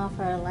was gone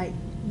for like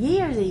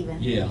years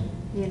even. Yeah.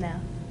 You know.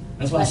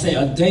 That's why I say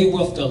a day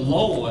with the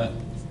Lord.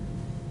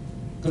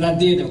 Because I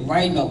did the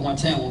writing up one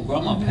time when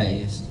Grandma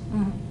passed.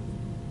 Mm-hmm.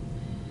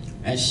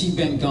 And she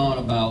been gone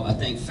about, I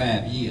think,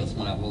 5 years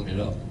when I wrote it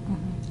up.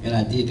 Mm-hmm. And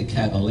I did the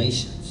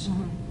calculations.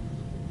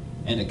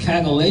 Mm-hmm. And the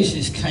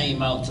calculations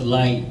came out to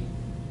like,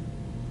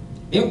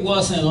 it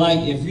wasn't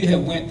like if you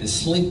had went to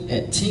sleep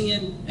at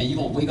 10 and you're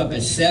going to wake up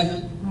at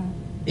 7,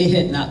 it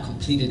had not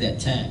completed that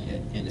time yet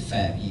in the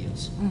 5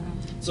 years.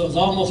 Mm-hmm. So it's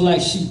almost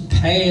like she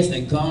passed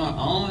and gone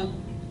on,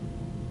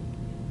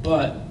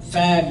 but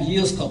 5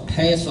 years could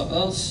pass for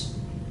us,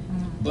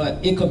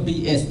 but it could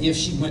be as if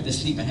she went to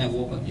sleep and hadn't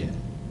woke up yet.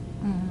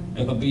 Mm-hmm.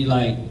 It could be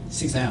like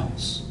 6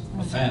 hours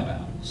or 5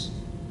 hours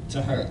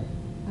to her.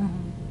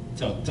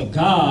 Mm-hmm. To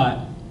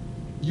God,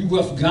 you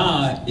with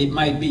God, it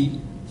might be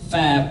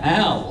 5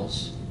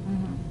 hours.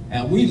 Mm-hmm.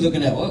 And we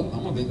looking at, oh,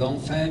 I'm going to be gone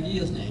 5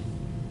 years now.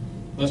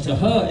 But to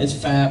her, it's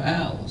 5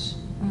 hours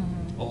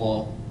Mm-hmm.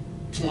 or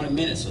 20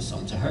 minutes or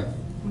something to her.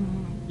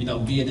 Mm-hmm. You know,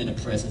 being in the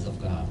presence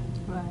of God.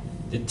 Right.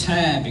 The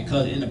time,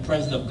 because in the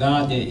presence of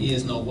God, there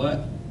is no what?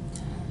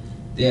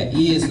 There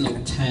is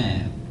no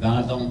time.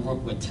 God don't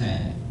work with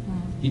time.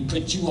 Mm-hmm. He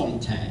put you on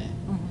time.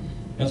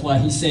 Mm-hmm. That's why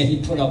he said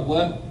he put up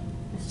what?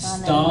 The sun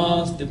and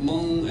Stars, the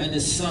moon, and the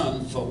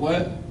sun for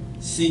what?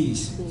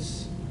 Seasons.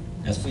 Seasons.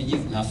 That's for you,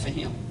 not for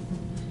him.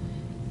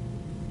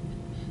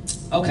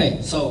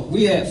 Okay, so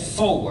we at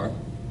 4.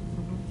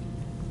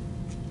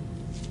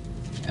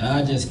 And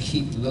I just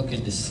keep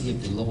looking to see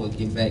if the Lord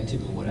get back to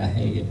me what I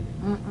had.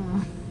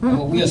 Mm-mm.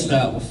 Well, we'll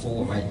start with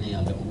 4 right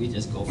now, though. We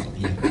just go from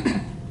here.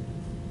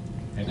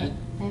 Amen?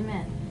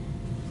 Amen.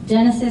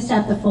 Genesis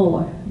chapter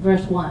 4,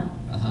 verse 1.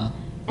 Uh-huh.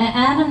 And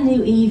Adam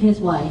knew Eve his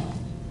wife,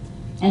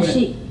 and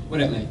What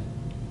that mean?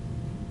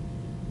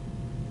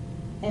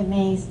 it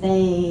means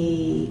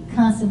they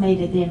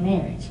consummated their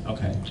marriage.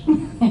 Okay.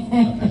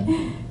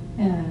 Okay.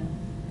 Uh,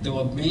 So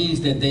it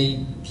means that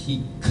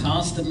he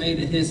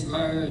consummated his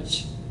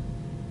marriage,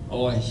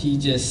 or he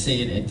just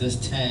said at this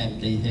time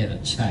they had a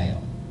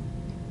child?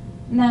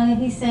 no,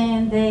 he's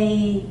saying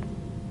they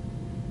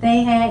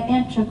had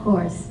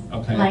intercourse.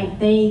 Okay. Like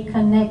they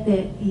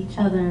connected each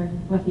other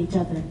with each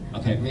other.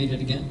 Okay, read it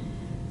again.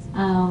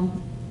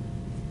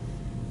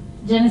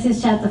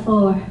 Genesis chapter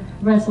 4,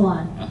 verse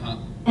 1. Uh-huh.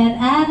 And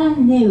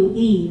Adam knew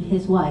Eve,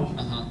 his wife,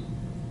 Uh-huh.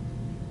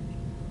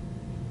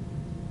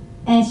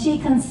 and she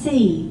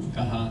conceived.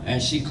 Uh-huh.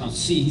 And she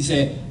conceived. He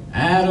said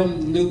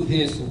Adam knew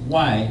his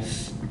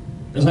wife.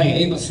 It's like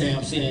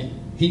Abraham saying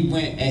he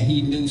went and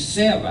he knew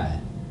Sarai.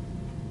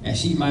 And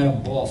she might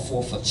have brought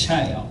forth a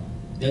child.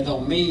 That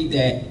don't mean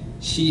that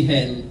she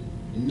hadn't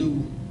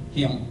knew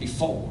him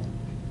before.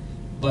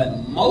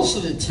 But most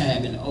of the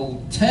time in the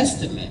Old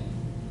Testament,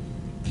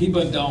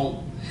 people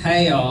don't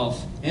have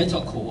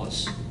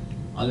intercourse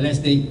unless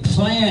they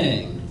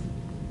planning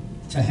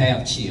to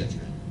have children.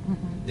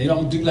 Mm-hmm. They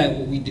don't do like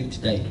what we do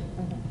today.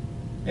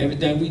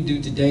 Everything we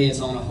do today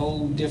is on a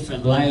whole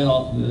different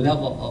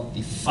level of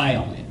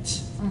defilement.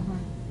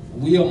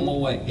 Mm-hmm. We are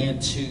more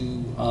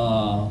into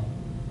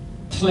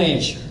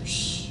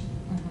pleasures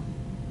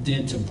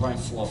than to bring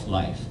forth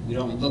life. We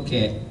don't look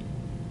at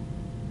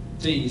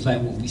things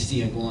like what we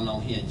see going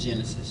on here in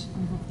Genesis.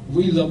 Mm-hmm.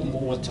 We look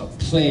more to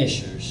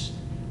pleasures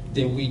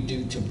than we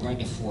do to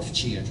bringing forth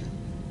children.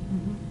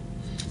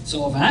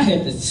 So if I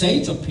had to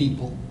say to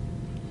people,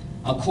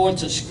 according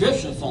to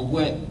scripture, from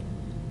what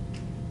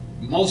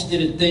most of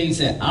the things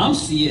that I'm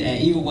seeing,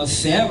 and even what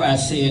Sarah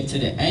said to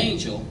the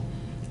angel,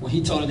 when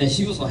he told her that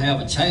she was going to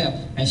have a child,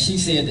 and she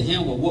said to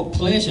him, well, what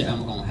pleasure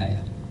am I going to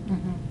have?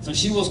 So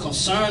she was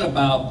concerned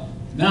about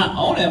not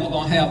only am I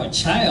going to have a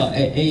child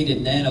at 8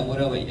 and 9 or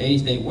whatever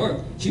age they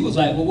were, she was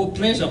like, well, what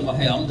pleasure am I going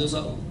to have? I'm this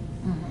old.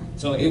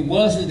 So it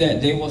wasn't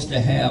that they was to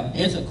have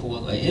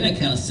intercourse or any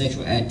kind of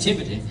sexual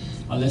activity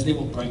unless they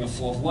were bringing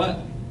forth what?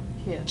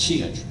 Yeah.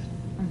 Children.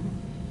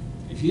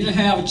 If you didn't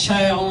have a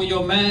child on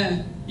your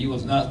mind, you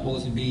was not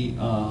supposed to be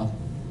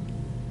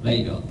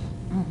laid up.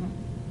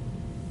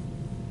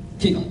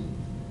 Keep on.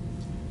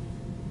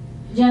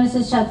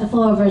 Genesis chapter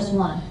 4, verse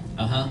 1.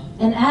 Uh-huh.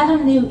 And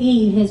Adam knew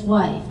Eve, his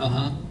wife,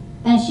 Uh-huh.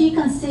 and she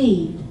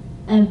conceived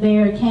and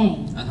bare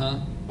Cain, Uh-huh.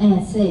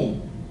 and said,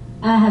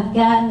 I have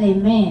gotten a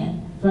man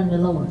from the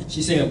Lord.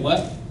 She said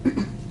what?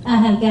 I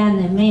have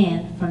gotten a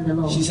man from the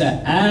Lord. She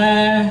said,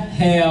 I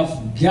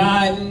have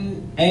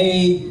gotten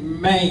a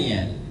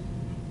man.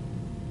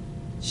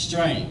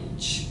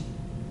 Strange.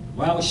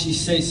 Why would she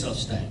say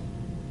such thing?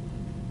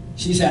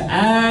 She said,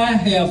 I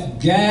have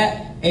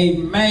got a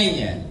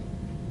man.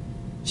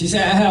 She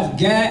said, I have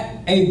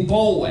got a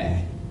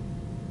boy.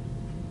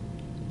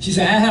 She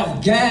said, I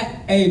have got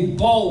a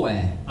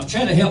boy. I'm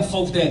trying to help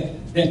folks that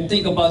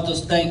think about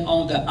this thing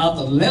on the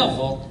other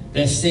level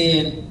that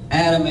said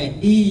Adam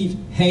and Eve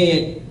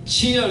had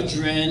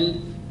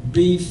children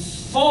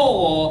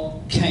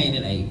before Cain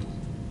and Abel.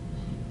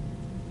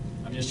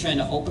 I'm just trying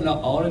to open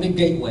up all of the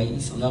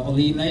gateways. I'm not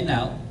believing they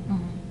now.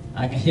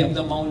 I can help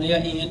them on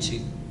their end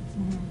too.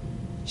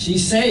 She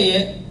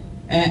said,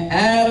 and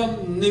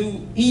Adam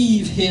knew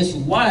Eve, his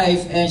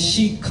wife, and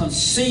she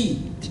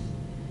conceived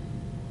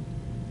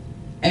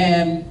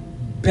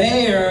and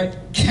bare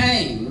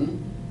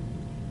Cain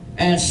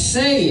and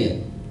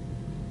said,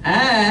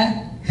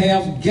 I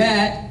have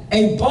got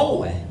a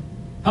boy.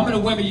 How many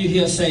women you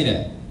hear say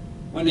that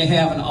when they're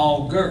having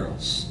all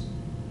girls?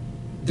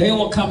 They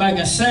will come back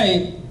and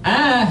say,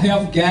 I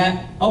have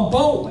got a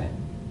boy.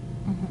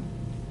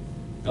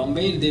 Don't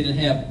mean they didn't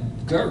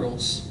have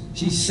girls.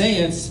 She's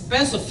saying,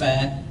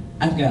 specifying,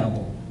 I've got a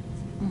boy.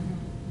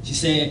 She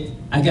said,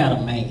 I got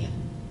a man.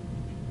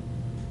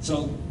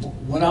 So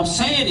what I'm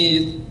saying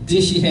is,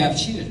 did she have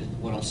children?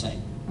 What I'm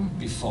saying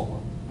before.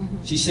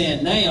 She's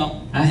saying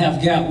now, I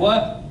have got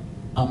what?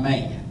 A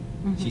man.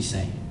 She's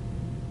saying.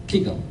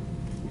 Keep going.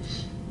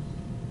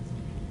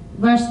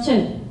 Verse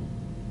 2.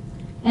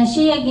 And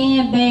she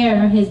again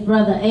bare his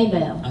brother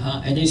Abel.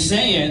 And they're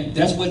saying,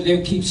 that's what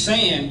they keep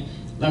saying,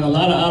 like a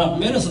lot of other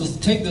ministers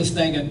take this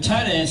thing and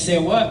turn it and say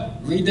what?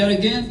 Read that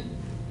again.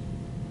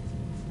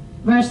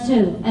 Verse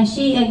 2. And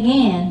she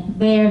again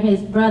bare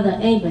his brother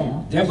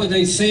Abel. That's what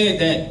they said,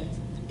 that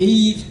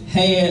Eve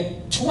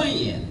had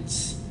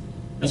twins.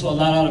 That's what a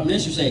lot of other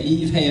ministers say,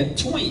 Eve had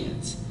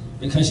twins.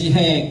 Because she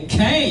had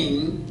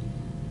Cain,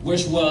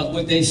 which was,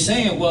 what they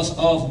saying was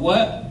of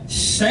what?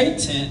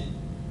 Satan.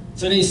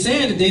 So they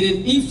said that they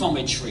didn't eat from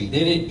a tree. They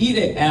didn't eat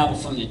an apple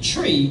from the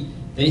tree.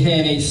 They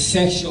had a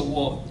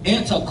sexual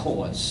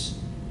intercourse.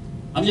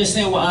 I'm just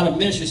saying what other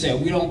ministers say.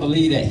 We don't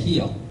believe that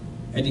here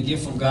at the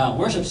Gift from God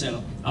Worship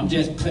Center. I'm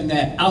just putting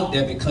that out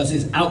there because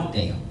it's out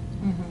there,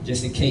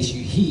 just in case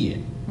you hear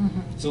it.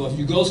 So if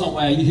you go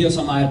somewhere and you hear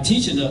somebody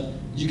teaching it,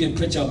 you can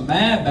put your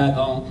mind back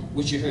on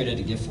what you heard at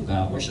the Gift from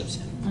God Worship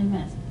Center.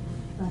 Amen.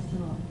 Bless the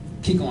Lord.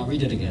 Keep going,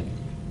 read it again.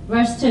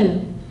 Verse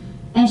 2.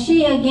 And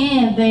she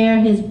again bare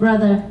his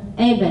brother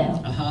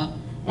Abel.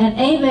 And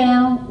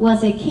Abel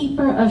was a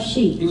keeper of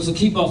sheep. He was a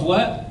keeper of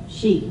what?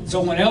 Sheep.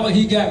 So whenever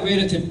he got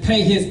ready to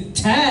pay his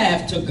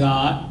tithe to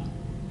God,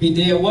 he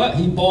did what?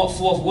 He brought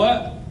forth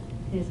what?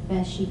 His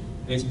best sheep.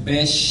 His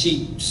best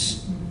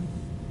sheeps.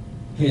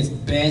 His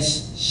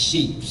best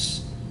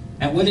sheeps.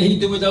 And what did he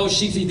do with those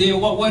sheep? He did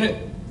what with it?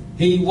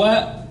 He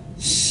what?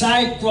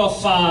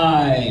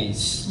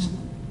 Sacrificed.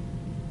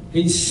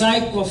 He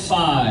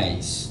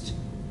sacrificed.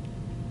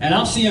 And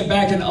I'm seeing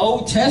back in the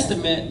Old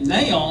Testament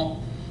now,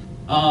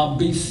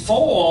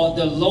 before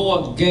the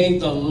Lord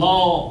gave the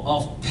law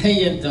of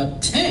paying the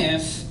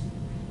tenth,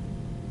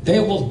 they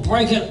was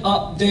breaking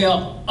up their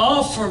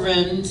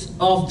offerings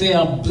of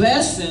their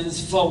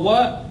blessings for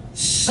what?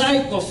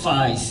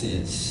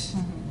 Sacrifices.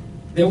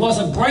 They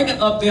wasn't breaking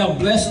up their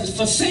blessings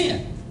for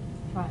sin.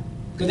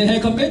 Because they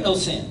hadn't committed no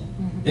sin.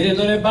 They didn't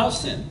know that about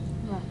sin.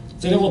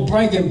 So they were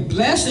breaking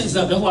blessings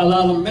up. That's why a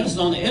lot of ministers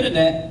on the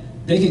internet,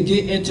 they can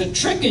get into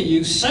tricking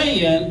you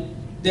saying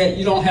that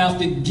you don't have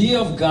to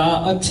give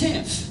God a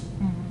tenth.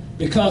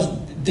 Because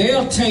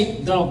they'll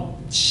take the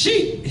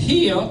sheep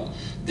here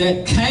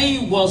that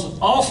Cain was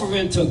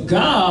offering to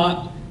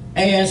God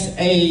as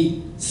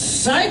a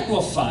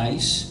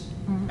sacrifice,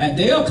 and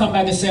they'll come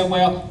back and say,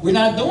 well, we're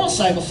not doing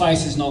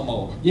sacrifices no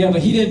more. Yeah,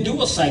 but he didn't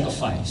do a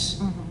sacrifice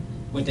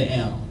with the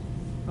animal.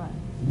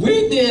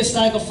 We did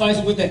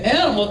sacrifices with the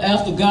animal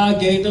after God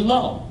gave the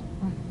law.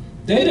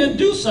 They didn't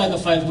do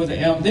sacrifice with the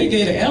animal. They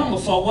gave the animal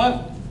for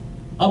what?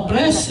 A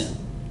blessing.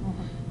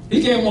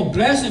 He gave him a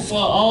blessing for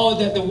all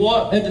that the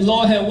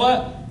Lord had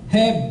what?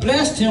 Had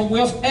blessed him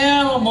with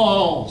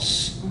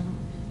animals.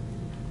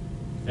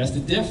 That's the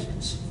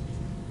difference.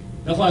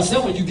 That's why I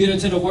said when you get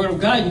into the Word of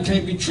God, you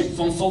can't be tricked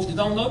from folks that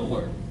don't know the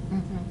Word.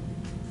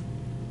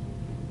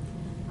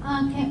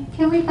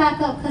 Can we back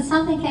up? Because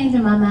something came to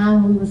my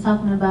mind when we was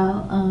talking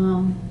about,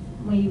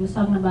 when you was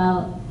talking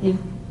about if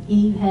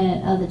Eve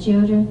had other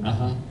children.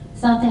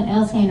 Something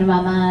else came to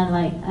my mind,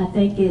 like I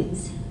think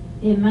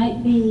it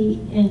might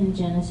be in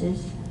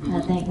Genesis,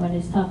 I think, when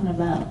it's talking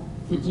about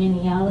the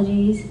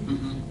genealogies.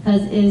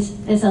 Because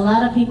it's a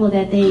lot of people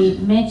that they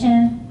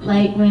mention,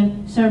 like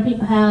when certain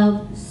people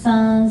have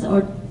sons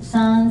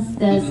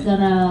that's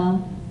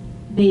gonna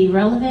be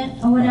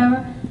relevant or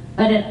whatever.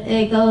 But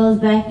it goes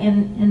back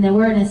in the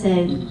word and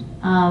said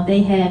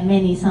they had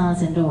many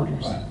sons and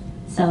daughters. Right.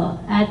 So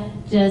I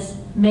just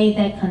made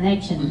that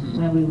connection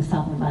when we was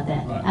talking about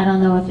that. Right. I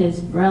don't know if it's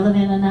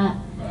relevant or not,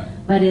 Right.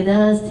 but it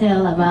does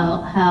tell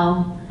about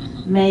how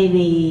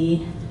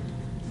maybe,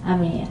 I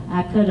mean,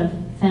 I could have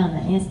found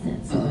an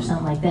instance or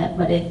something like that,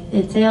 but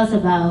it tells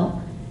about,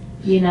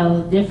 you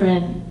know,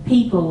 different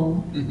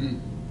people,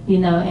 you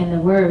know, in the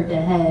word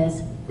that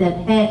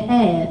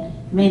had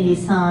many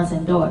sons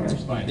and daughters.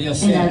 Right. They'll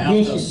say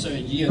after a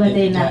certain year but that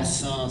they they're got not.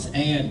 sons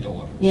and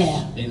daughters.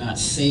 Yeah. They're not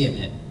saying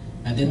it.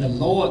 And then the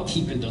Lord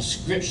keeping the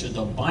scripture,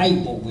 the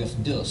Bible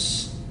with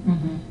this.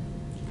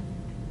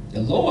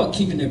 The Lord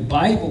keeping the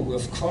Bible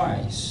with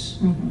Christ.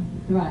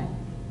 Right.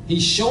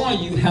 He's showing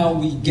you how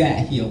we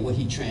got here, what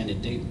he's trying to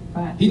do.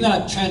 Right. He's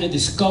not trying to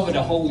discover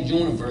the whole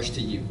universe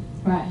to you.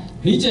 Right.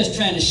 He's just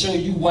trying to show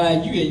you why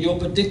you in your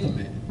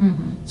predicament.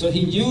 So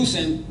he's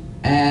using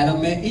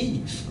Adam and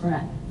Eve.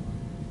 Right.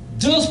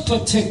 This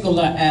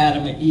particular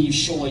Adam and Eve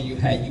showing you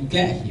how you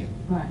got here.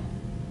 Right.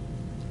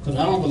 Because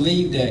I don't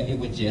believe that it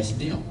was just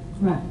them.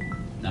 Right.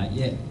 Not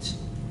yet.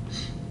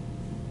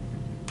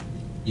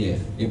 Yeah,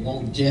 it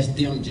won't just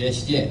them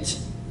just yet.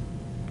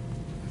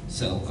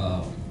 So,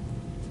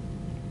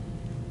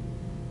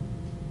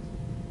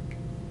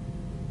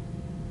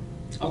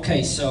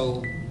 okay,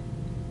 so,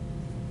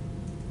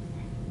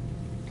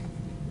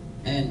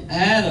 and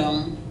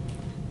Adam,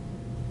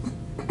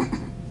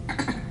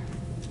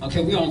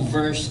 okay, we're on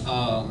verse,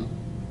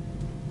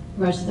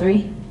 Verse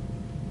 3.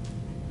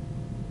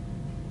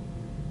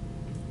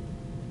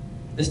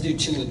 let's do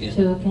 2 again.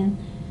 2 again.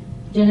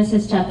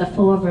 Genesis chapter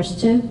 4, verse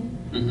 2.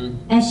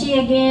 And she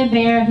again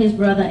bare his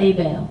brother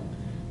Abel.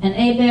 And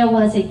Abel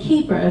was a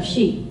keeper of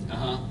sheep,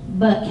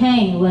 but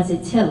Cain was a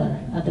tiller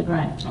of the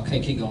ground. Okay,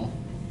 keep going.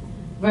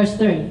 Verse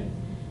 3.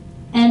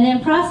 And in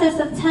process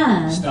of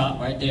time. Stop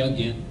right there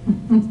again.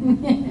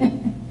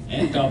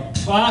 In the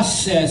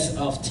process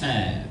of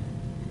time.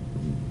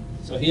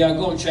 So here I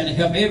go, I'm trying to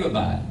help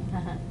everybody.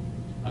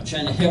 I'm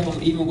trying to help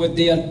them even with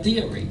their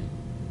theory.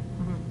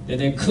 That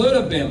there could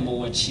have been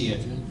more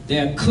children.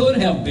 There could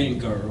have been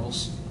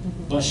girls.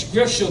 But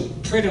scripture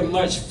pretty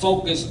much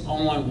focused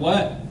on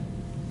what?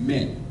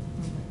 Men.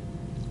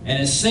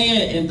 And it's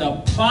saying in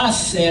the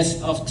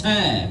process of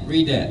time.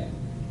 Read that.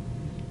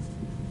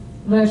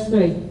 Verse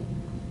 3.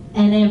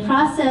 And in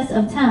process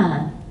of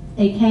time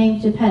it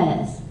came to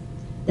pass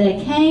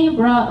that Cain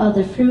brought of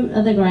the fruit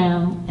of the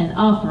ground an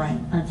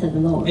offering unto the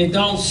Lord. It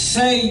don't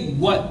say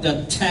what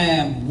the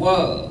time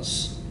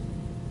was.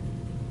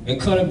 It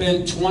could have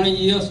been 20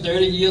 years,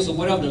 30 years, or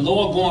whatever. The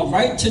Lord going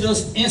right to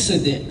this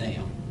incident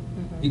now.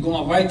 He's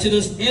going right to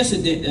this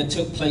incident that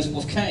took place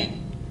with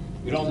Cain.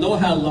 We don't know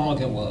how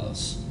long it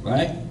was,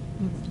 right?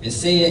 It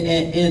said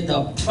in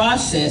the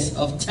process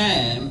of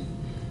time,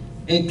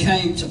 it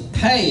came to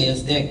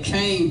pass that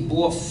Cain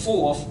brought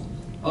forth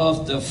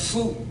of the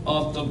fruit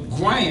of the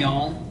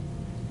ground,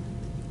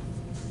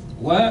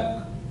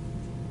 what?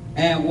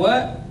 And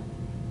what?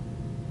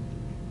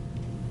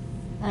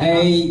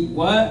 A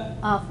what?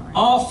 Offering.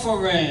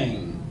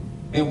 Offering.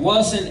 It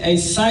wasn't a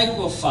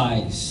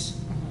sacrifice.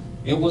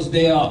 It was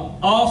their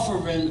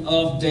offering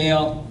of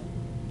their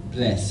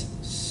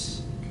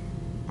blessings,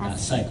 not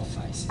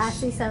sacrifices. I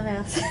see something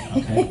else.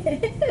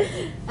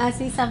 Okay. I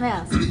see something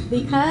else.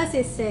 Because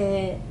it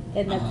said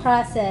in the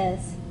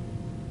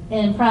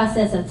In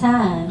process of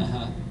time,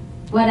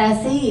 what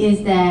I see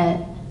is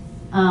that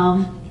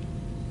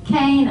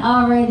Cain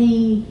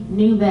already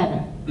knew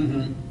better.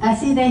 I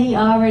see that he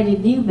already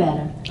knew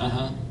better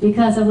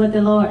because of what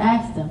the Lord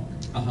asked him.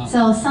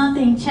 So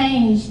something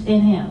changed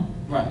in him.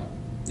 Right.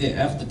 Yeah,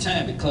 after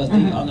time, because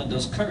they under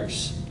this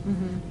curse.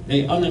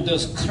 They under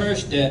this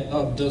curse that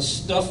of the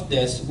stuff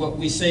that's what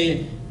we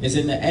say is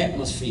in the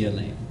atmosphere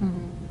now.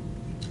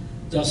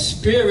 The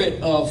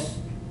spirit of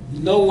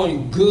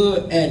knowing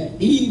good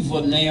and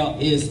evil now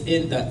is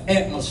in the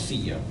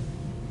atmosphere.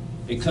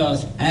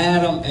 Because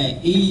Adam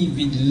and Eve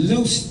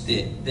loosed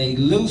it. They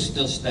loosed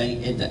this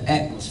thing in the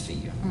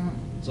atmosphere.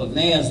 So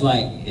now it's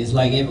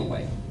like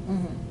everywhere.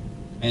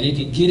 And it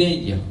can get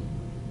in you.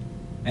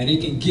 And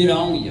it can get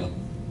on you.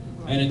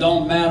 And it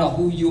don't matter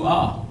who you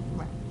are.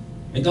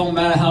 It don't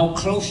matter how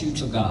close you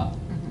to God.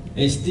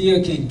 It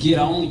still can get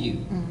on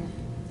you.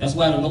 That's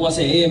why the Lord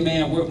said, every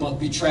man work must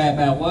be tried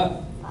by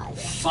what? Fire.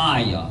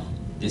 Fire.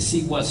 to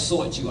see what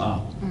sort you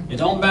are. It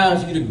don't matter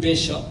if you're the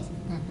bishop.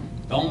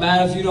 Don't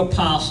matter if you're the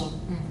apostle.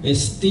 It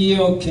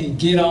still can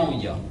get on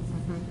you.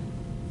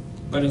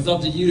 But it's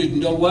up to you to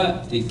know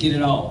what? To get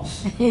it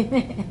off.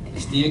 It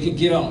still can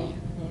get on you.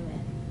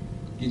 Amen.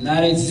 You're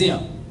not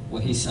exempt,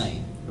 what he's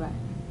saying. Right.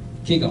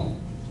 Keep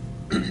going.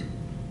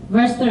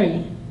 Verse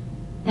 3.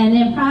 And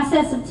in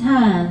process of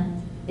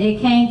time, it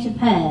came to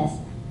pass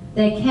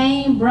that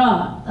Cain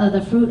brought of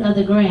the fruit of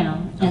the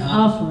ground an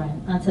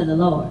offering unto the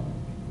Lord.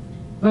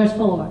 Verse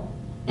 4.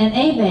 And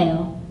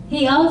Abel,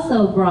 he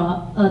also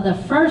brought of the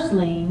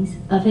firstlings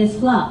of his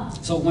flock.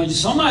 So when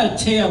somebody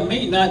tell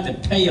me not to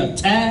pay a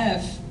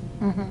tithe,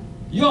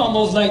 you're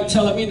almost like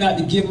telling me not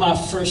to give my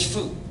first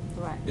fruit,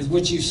 Right. is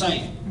what you're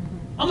saying.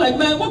 I'm like,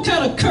 man, what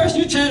kind of curse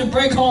you trying to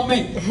break on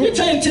me? You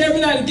trying to tell me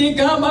not to give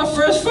God my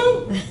first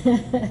fruit?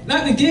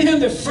 Not to give him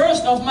the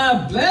first of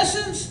my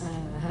blessings?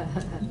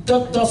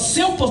 The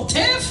simple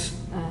tenth?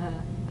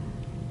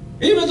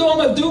 Even though I'm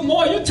going to do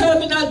more, you're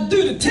telling me not to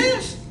do the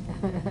tenth?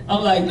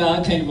 I'm like, nah,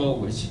 I can't roll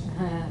with you.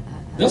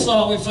 That's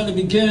all the way from the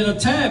beginning of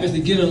time, is to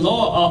get a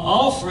Lord an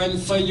offering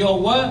for your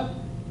what?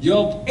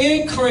 Your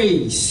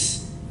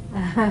increase.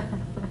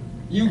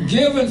 You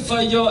giving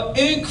for your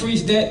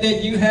increase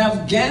that you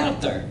have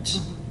gathered.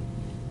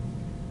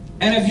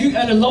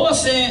 And the Lord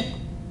said,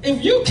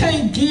 if you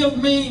can't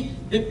give me,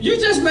 if you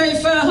just made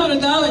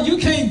 $500, you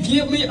can't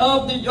give me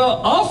of your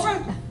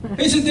offering.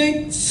 He said,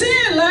 then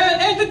sin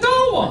lied at the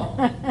door.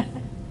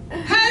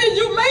 How did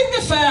you make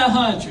the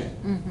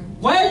 500?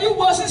 Why you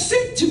wasn't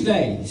sick 2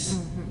 days?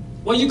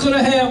 Well, you could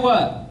have had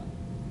what?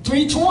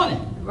 320.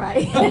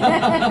 Right.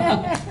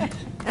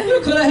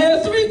 You could have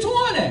had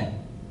 320.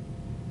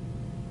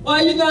 Why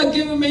are you not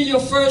giving me your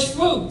first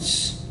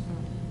fruits?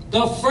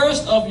 The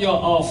first of your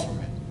offering.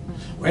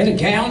 Well, the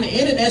guy on the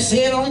internet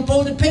said I'm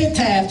supposed to pay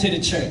tithe to the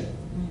church.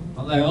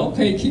 I'm like,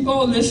 okay, keep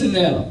on listening to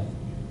them.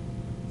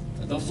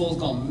 Those folks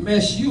going to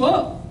mess you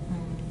up.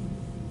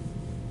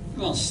 You're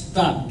going to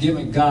stop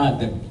giving God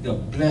the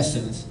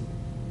blessings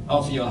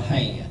of your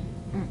hand.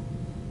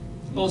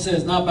 The Lord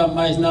says, not by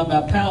might, not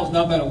by power,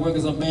 not by the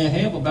workers of man's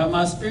hand, but by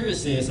my spirit,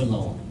 says the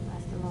Lord.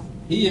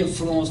 He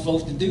influenced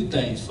folks to do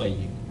things for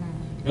you.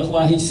 That's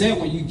why he said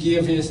when you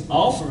give his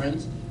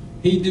offerings,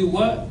 he do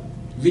what?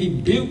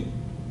 Rebuke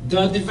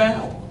the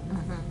devourer.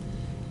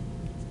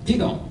 Keep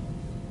going.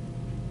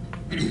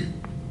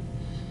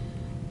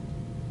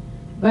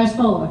 Verse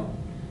 4.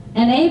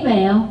 And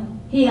Abel,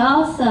 he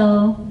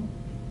also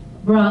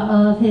brought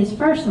of his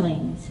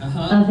firstlings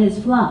of his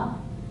flock,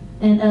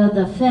 and of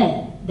the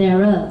fat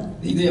thereof.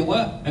 He did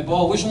what? And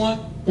bought which one?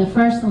 The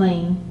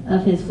firstling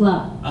of his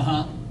flock,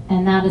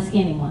 and not the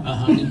skinny one.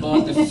 He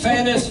bought the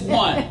fattest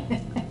one.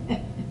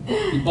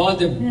 He bought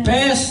the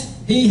best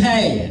he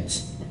had.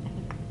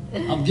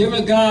 I'm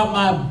giving God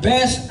my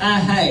best I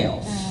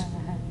have.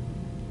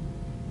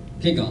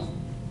 Keep going.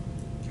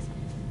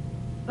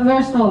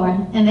 Verse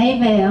 4. And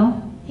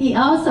Abel, he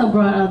also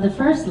brought of the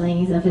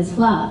firstlings of his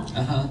flock,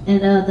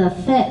 and of the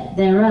fat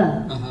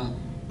thereof.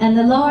 And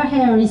the Lord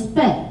had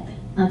respect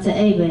unto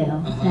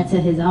Abel and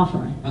to his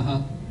offering.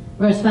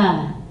 Verse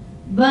 5.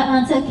 But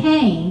unto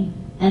Cain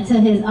and to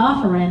his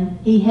offering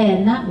he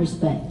had not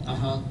respect.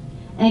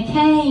 And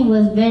Cain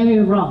was very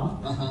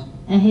wroth,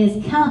 and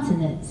his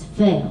countenance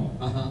fell.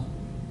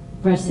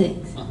 Verse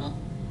 6.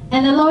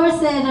 And the Lord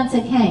said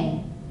unto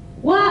Cain,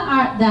 why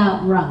art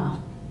thou wroth?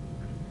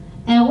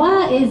 And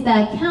why is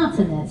thy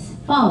countenance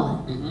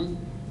fallen?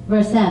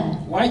 Verse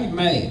 7. Why are you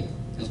mad?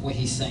 That's what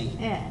he's saying.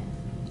 Yeah.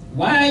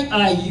 Why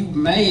are you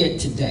mad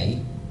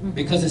today?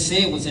 Because it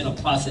said it was in a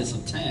process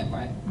of time,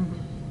 right?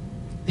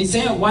 He's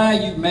saying, why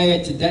are you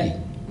mad today?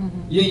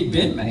 You ain't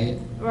been mad.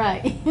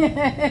 Right.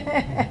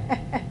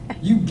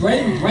 You've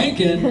been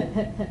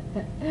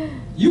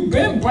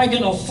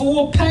breaking a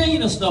full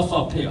pain of stuff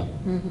up here.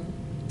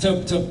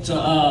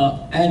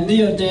 And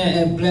kneel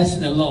there and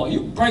blessing the Lord.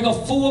 You bring a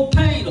full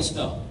pain of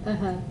stuff.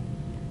 Then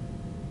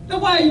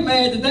why are you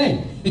mad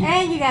today?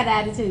 And you got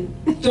attitude.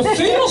 The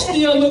field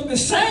still look the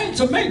same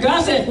to me.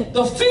 God said,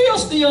 the field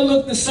still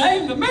look the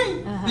same to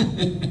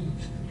me.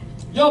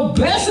 Your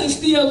blessing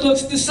still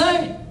looks the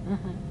same.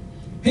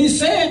 He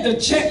said the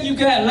check you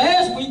got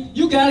last week,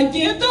 you got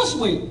again this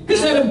week. He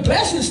said the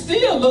blessing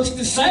still looks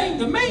the same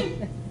to me.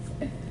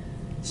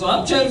 So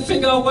I'm trying to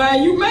figure out why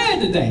you mad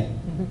today.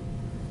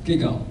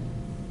 Keep going.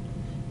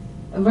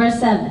 Verse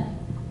 7.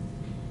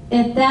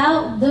 If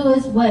thou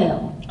doest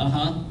well,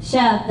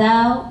 shalt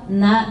thou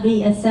not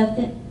be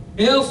accepted?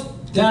 If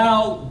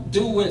thou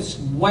doest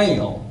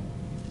well,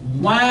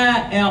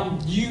 why am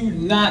you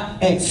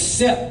not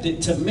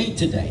accepted to me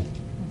today?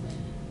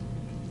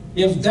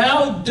 If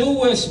thou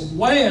doest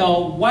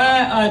well,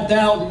 why art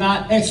thou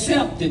not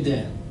accepted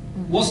then?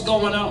 What's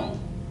going on?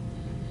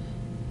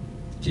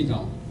 Keep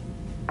going.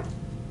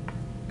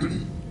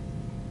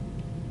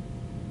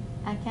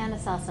 I kind of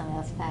saw something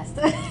else,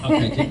 Pastor.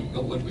 Okay,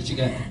 go. What you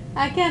got?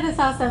 I kind of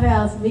saw something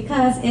else.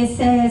 Because it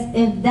says,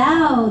 if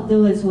thou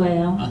doest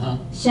well,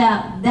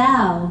 shalt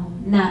thou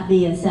not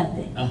be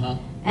accepted.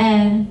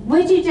 And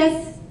would you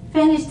just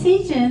finished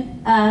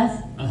teaching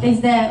us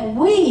is that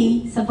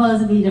we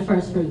supposed to be the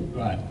first fruit.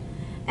 Right.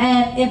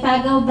 And if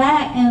I go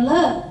back and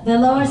look, the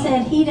Lord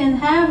said he didn't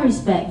have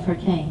respect for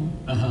Cain.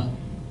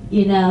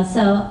 You know,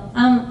 so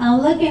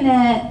I'm looking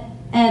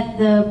at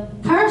the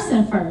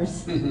person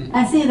first.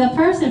 I see the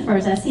person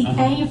first. I see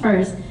Cain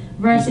first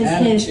versus His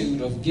his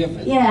attitude of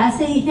giving. yeah, I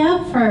see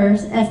him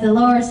first as the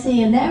Lord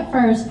seeing that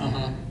first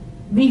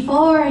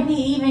before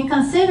he even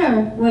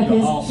considered with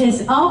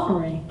his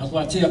offering. That's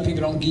why I tell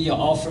people, don't give your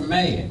offering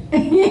mad.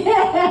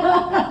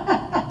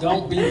 Yeah.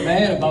 Don't be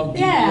mad about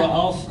giving Yeah. your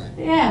offering.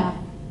 Yeah.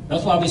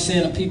 That's why I was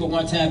saying to people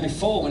one time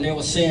before when they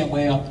were saying,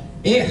 well,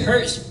 it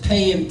hurts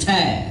paying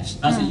tithes.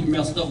 I said, you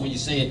messed up when you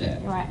said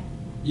that. Right.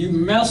 You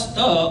messed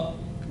up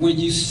when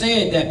you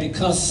said that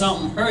because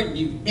something hurt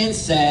you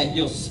inside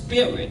your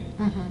spirit.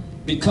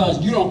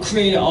 Because you don't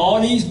create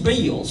all these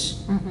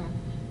bills.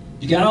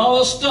 You got all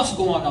this stuff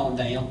going on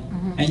now,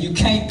 and you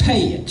can't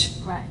pay it.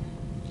 Right.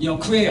 You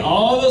don't create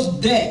all this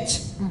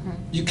debt.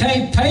 You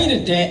can't pay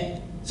the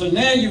debt, so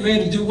now you're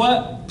ready to do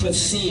what? Put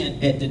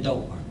sin at the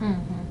door.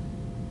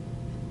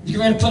 You get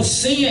ready to put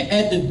sin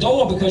at the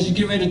door because you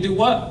get ready to do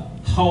what?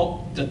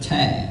 Halt the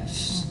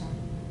tithes.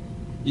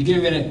 You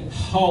get ready to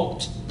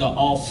halt the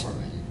offering.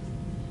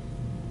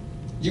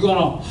 You're going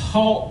to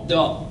halt the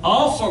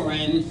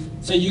offering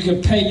so you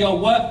can pay your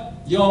what?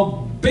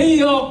 Your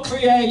bill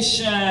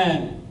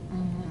creation.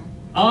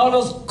 All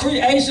those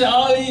creation,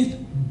 all these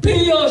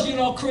bills you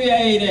don't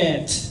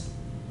created.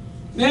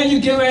 Now you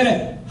get ready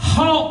to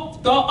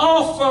halt the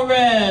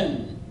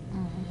offering.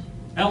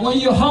 And when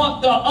you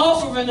halt the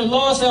offering, the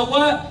Lord said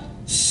what?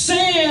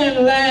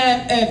 Sin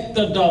land at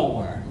the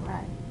door.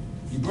 Right.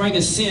 You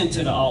bringing sin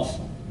to the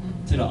offering.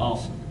 To the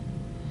offering.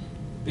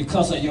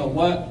 Because of your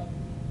what?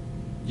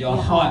 Your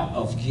heart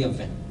of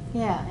giving.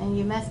 Yeah, and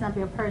you messing up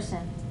your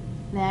person.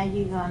 Now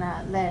you're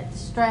gonna let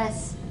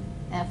stress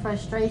and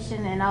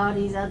frustration and all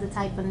these other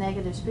type of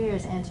negative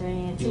spirits enter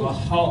in You too, will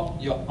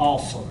halt your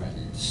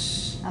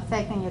offerings.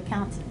 affecting your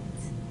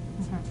countenance.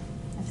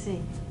 Let's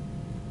see.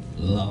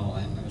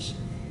 Lord have mercy.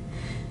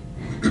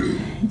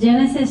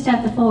 Genesis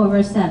chapter 4,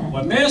 verse 7.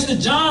 Well, Minister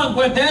John,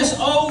 well, that's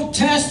Old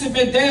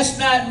Testament, that's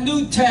not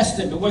New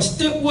Testament. Well,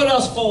 stick with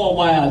us for a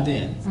while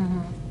then.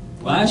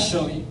 Well, I'll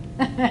show you.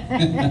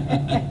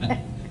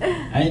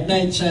 Ain't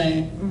nothing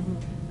changed.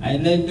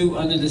 Ain't nothing new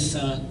under the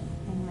sun.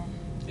 Amen.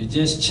 It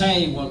just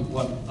changed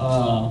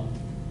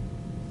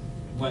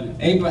when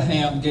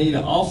Abraham gave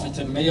the offering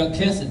to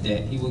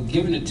Melchizedek. He was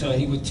giving it to her.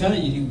 He was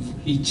telling you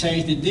he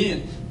changed it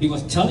then. He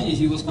was telling you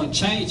he was going to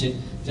change it.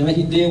 Just like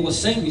he did with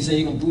Satan. He said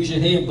he's going to bruise your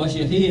head, bust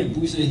your head,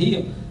 bruise your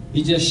heel.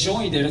 He just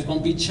showing you that it's going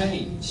to be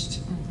changed.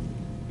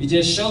 He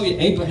just showed you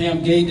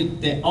Abraham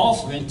gave the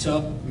offering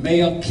to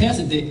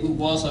Melchizedek, who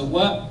was a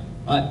what?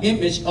 An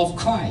image of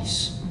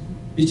Christ.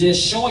 He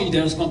just showing you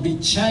that it's going to be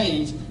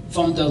changed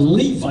from the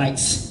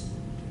Levites,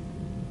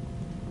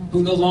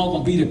 who no longer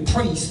going to be the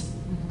priests.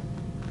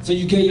 So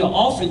you gave your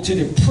offering to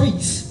the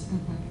priests.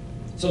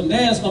 So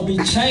now it's going to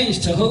be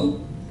changed to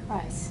who?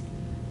 Christ.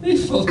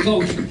 These folks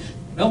go,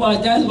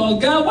 nobody asks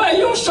about God, why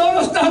you showing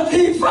us stuff to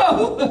these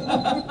folks?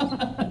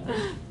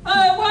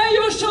 Why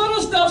you showing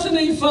us stuff to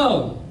these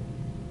folks?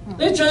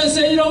 They try to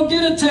say you don't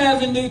get a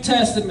tithe in the New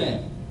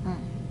Testament.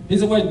 He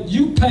said, well,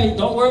 you pay,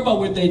 don't worry about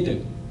what they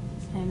do.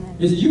 Amen.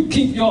 He said, you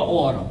keep your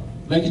order.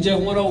 Like you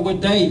just went over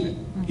with David.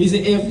 He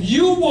said, if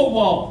you will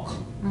walk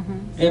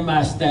in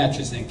my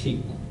statutes and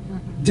keep them,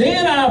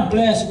 then I'll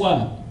bless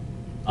what?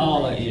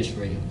 All of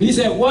Israel. He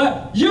said,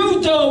 what?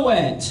 You do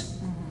it.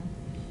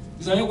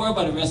 He said, don't worry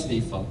about the rest of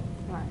these folks.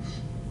 Right.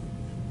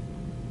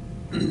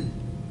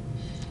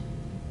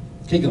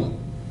 Keep going.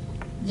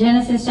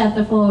 Genesis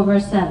chapter 4,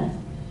 verse 7.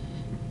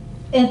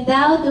 If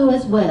thou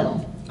doest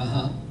well,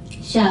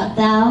 shalt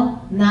thou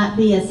not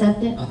be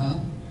accepted?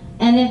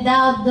 And if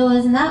thou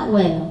doest not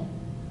well,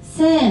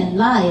 sin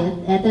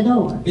lieth at the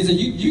door. He said,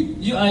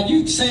 are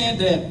you saying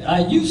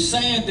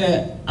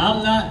that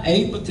I'm not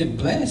able to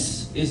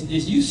bless? Is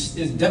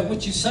that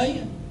what you're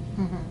saying?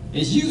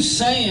 Is you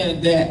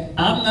saying that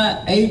I'm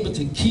not able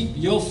to keep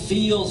your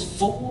fields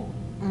full?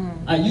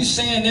 Are you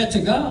saying that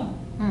to God?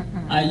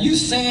 Are you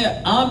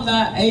saying I'm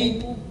not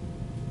able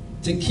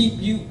to keep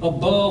you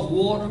above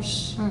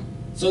waters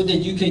so that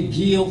you can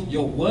give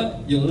your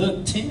what? Your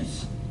little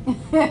tenth?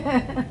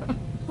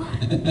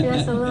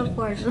 Just a little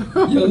portion.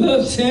 Your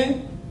little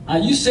tenth? Are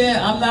you saying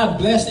I'm not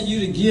blessing you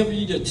to give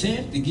you your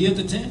tenth, to give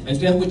the tenth? Is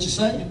that what you're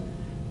saying?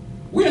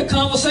 We're in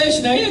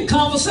conversation now. You're in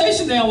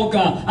conversation now with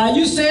God. Are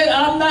you saying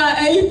I'm not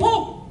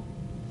able?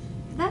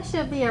 That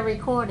should be a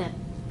recording.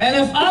 And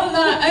if I'm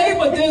not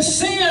able, then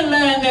sin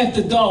land at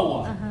the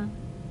door.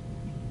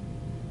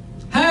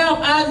 How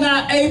am I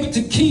not able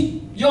to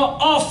keep your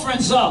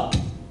offerings up?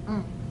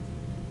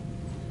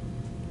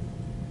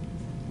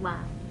 Wow.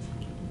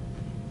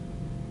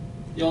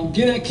 You don't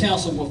get in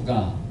counsel with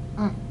God.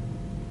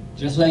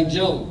 Just like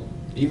Job.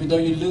 Even though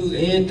you lose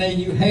everything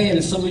you had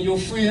and some of your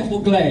friends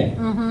were glad.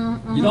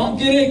 You don't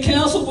get in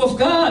counsel with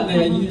God,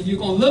 then you're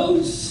going to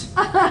lose.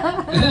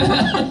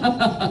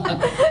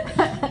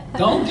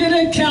 Don't get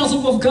in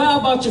counsel with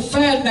God about your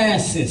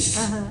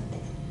finances.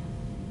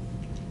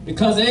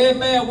 Because every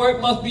man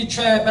work must be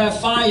tried by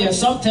fire.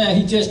 Sometimes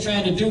he just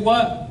trying to do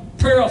what?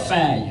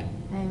 Purify you.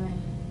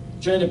 Amen.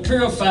 Trying to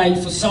purify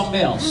you for something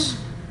else.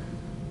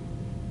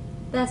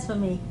 That's for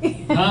me.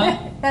 Huh?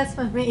 That's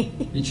for me.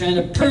 He's trying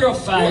to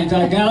purify you.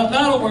 I got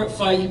another work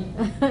for you.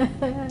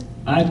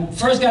 I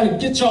first got to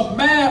get your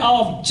mind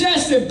off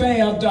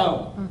Jezebel,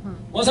 though.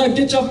 Once I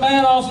get your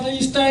mind off of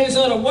these things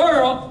of the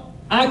world,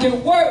 I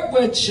can work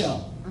with you.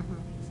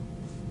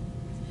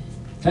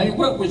 Can't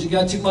work with you.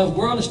 Got too much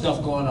worldly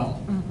stuff going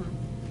on.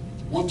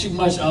 Want too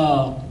much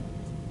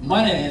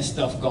money and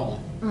stuff going.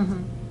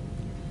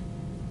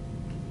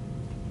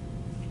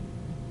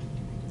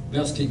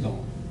 Let's keep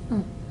going.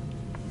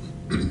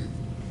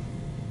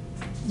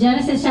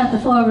 Genesis chapter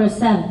 4, verse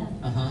 7.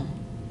 Uh-huh.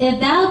 If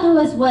thou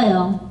doest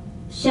well,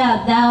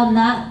 shalt thou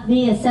not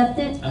be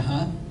accepted?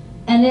 Uh-huh.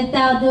 And if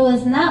thou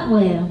doest not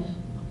well,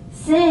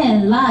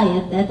 sin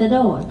lieth at the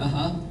door.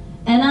 Uh-huh.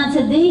 And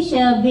unto thee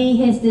shall be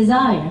his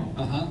desire,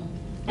 Uh-huh.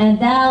 and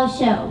thou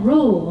shalt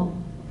rule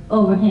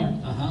over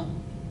him. Uh-huh.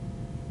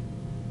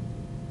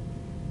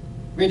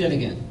 Read it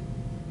again.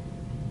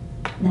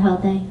 The whole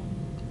thing.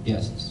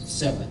 Yes.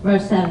 7.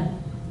 Verse 7.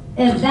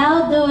 If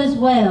thou doest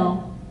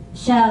well,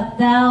 shalt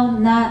thou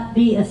not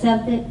be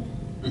accepted?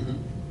 Mm-hmm.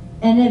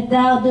 And if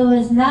thou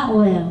doest not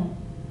well,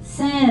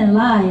 sin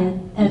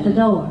lieth at the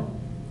door.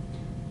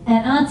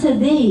 And unto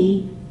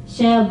thee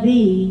shall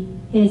be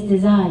his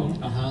desire,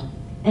 Uh-huh.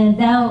 and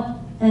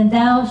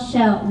thou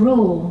shalt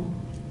rule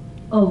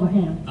over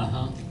him.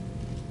 Uh-huh.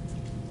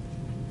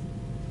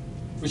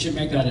 What you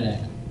make out of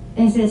that?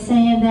 Is it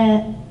saying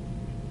that,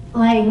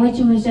 like what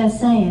you was just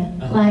saying,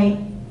 like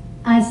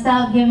I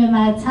stopped giving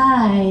my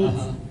tithes,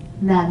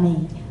 not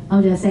me,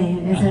 I'm just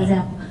saying as an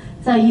example.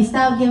 So you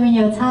stopped giving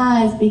your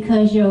tithes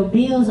because your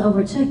bills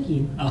overtook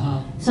you. Uh-huh.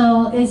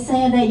 So it's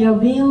saying that your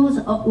bills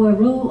will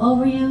rule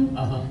over you.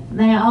 Uh-huh.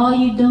 Now all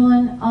you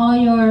doing, all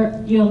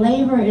your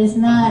labor is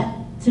not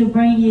to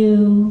bring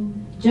you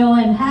joy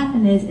and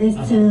happiness,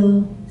 it's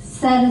to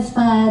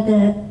satisfy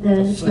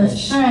the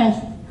flesh.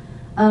 stress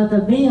of the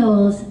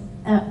bills.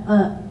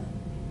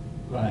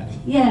 Right.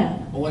 Yeah.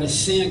 Or the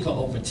sin could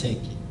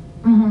overtake you.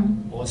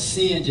 Mm-hmm. Or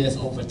sin just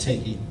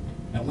overtake you.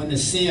 And when the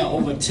sin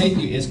overtake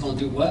you, it's going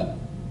to do what?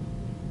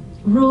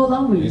 Rule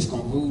over you. It's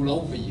going to rule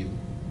over you.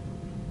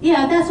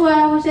 Yeah, that's why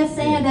I was just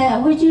saying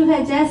that what you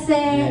had just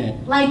said, Yeah.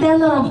 like that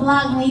little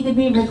block need to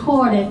be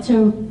recorded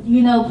to,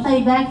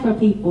 play back for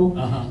people,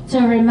 Uh-huh. to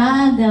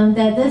remind them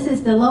that this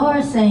is the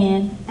Lord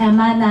saying,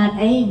 am I not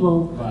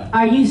able? Right.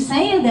 Are you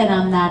saying that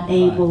I'm not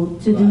able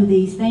to do Right.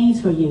 these things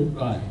for you?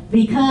 Right.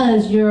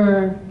 Because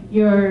you're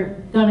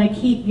going to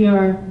keep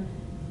your,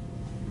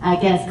 I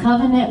guess,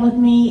 covenant with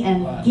me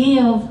and Right.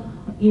 give,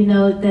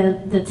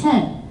 the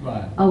 10th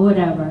Right. or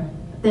whatever.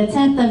 The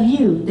 10th of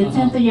you, the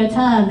 10th of your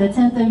time, the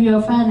 10th of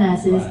your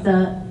finances,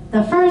 Right.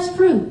 the first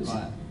fruits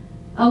Right.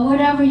 of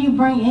whatever you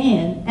bring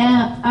in.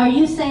 And are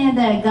you saying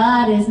that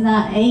God is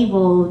not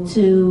able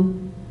to,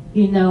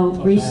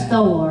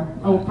 restore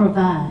or Right.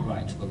 provide?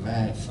 Right. To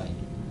provide for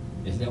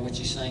you. Is that what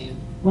you're saying?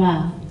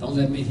 Wow. Don't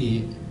let me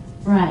hear it.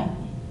 Right.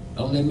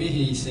 Don't let me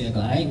hear you say it,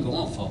 'cause I ain't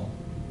going for it.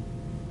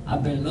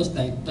 I've been in this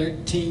thing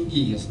 13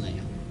 years now.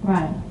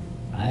 Right.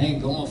 I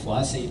ain't going for it.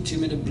 I seen too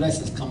many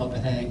blessings come up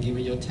and had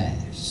giving your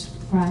tithes.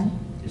 Right.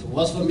 If it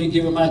was for me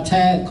giving my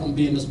tithe, couldn't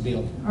be in this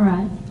building.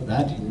 Right. But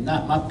I do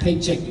not, my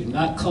paycheck do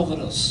not cover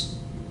this.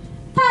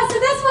 Pastor,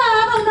 that's why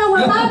I don't know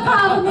what my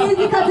problem is,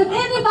 because if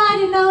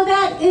anybody know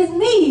that, it's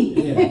me.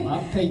 Yeah, my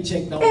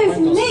paycheck don't It's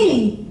bring us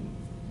me.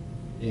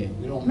 Yeah,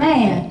 we don't Man.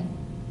 make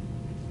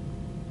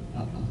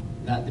that.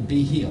 Not to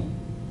be here.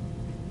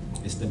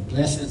 It's the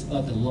blessings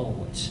of the Lord.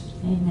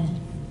 Amen.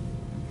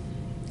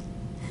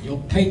 Your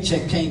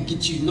paycheck can't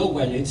get you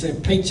nowhere. They say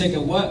paycheck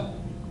of what?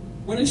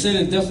 What they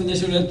say the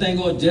definition of that thing,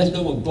 or just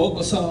over broke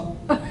or something?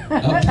 I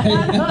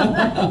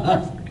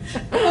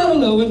don't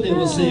know what they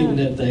were saying with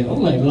that thing.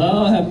 I'm like,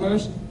 Lord have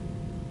mercy.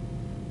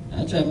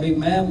 I try to make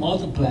man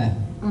multiply.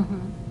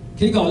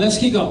 Keep going, let's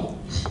keep going.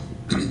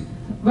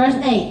 Verse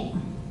 8.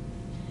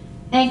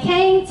 And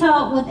Cain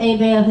talked with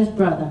Abel his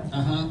brother.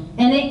 Uh-huh.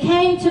 And it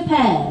came to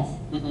pass,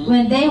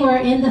 when they were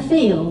in the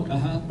field,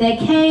 Uh-huh. that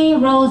Cain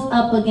rose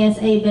up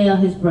against Abel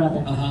his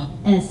brother, Uh-huh.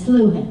 and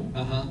slew him.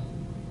 Uh-huh.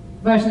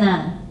 Verse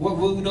 9. What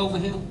ruled over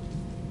him?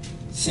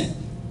 Sin.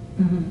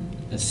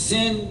 The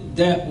sin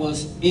that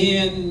was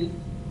in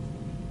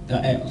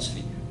the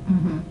atmosphere.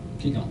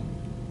 Keep going.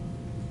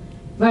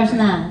 Verse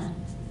 9.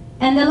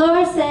 And the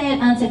Lord said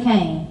unto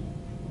Cain,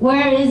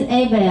 Where is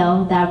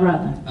Abel thy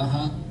brother?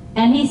 Uh-huh.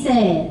 And he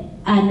said,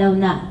 I know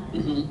not.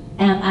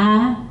 Am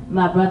I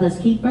my brother's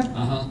keeper?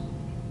 Uh-huh.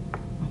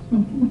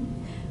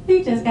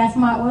 He just got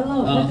smart with the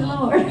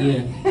Lord.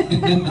 Yeah.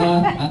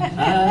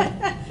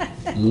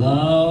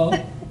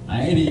 Lord,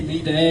 I ain't even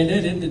need to add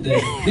that in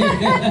today.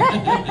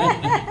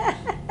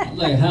 I'm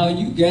like, how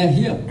you got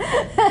here?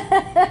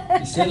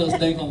 You said those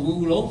things gonna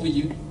rule over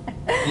you,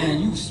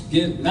 and you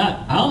get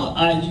not. How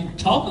are you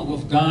talking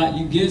with God?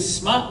 You get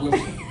smart with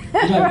Him.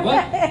 You're like,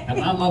 what?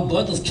 Am I my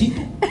brother's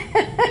keeper?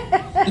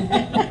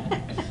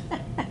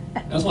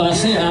 That's why I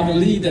say I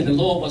believe that the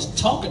Lord was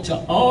talking to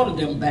all of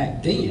them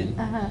back then,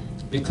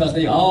 because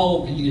they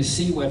all, you can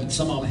see where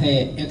some of them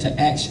had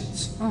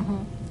interactions,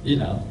 you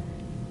know,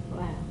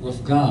 Wow.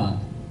 with God.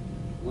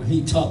 When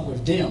he talked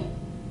with them,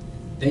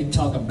 they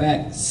talking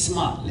back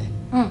smartly.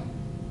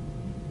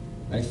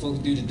 Like folks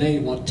do today,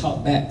 they want to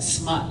talk back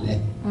smartly.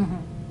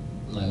 I'm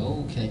like,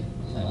 okay.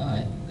 I'm like, all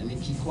right, let me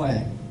keep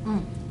quiet.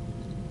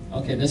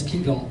 Okay, let's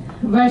keep going.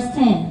 Verse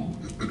 10.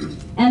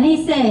 And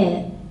he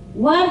said,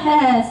 what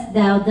hast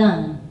thou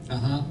done?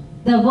 Uh-huh,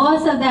 The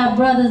voice of thy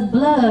brother's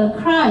blood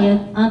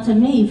crieth unto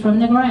me from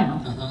the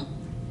ground. uh-huh.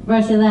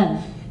 Verse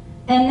 11.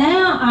 And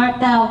now art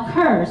thou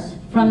cursed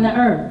from the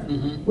earth,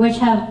 which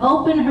have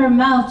opened her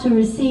mouth to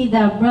receive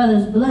thy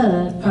brother's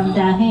blood from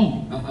thy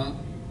hand. Uh-huh.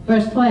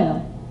 Verse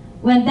 12.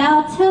 When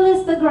thou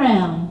tillest the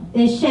ground,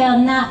 it shall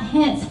not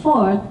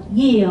henceforth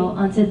yield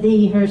unto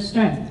thee her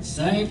strength.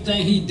 Same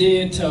thing he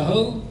did to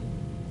who?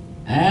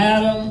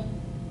 Adam,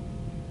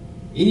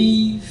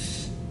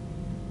 Eve,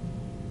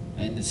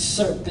 and the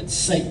serpent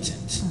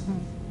Satan.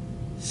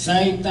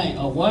 Same thing.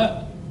 A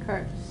what?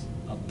 Curse.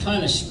 A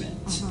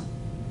punishment.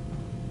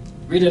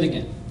 Read it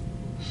again.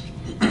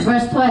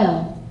 Verse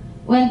 12.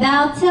 When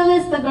thou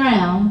tillest the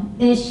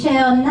ground, it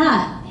shall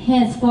not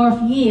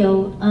henceforth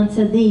yield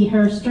unto thee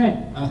her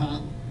strength. Uh-huh.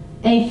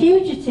 A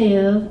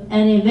fugitive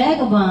and a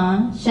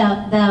vagabond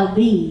shalt thou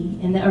be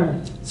in the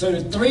earth. So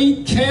the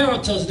three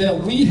characters that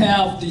we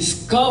have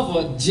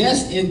discovered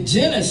just in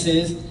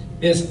Genesis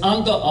is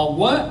under a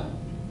what?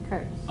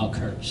 Curse. A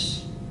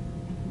curse.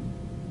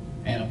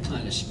 And a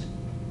punishment.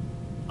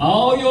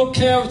 All your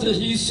characters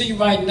you see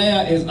right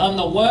now is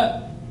under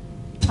what?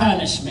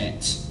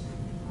 Punishment.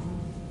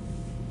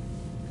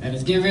 And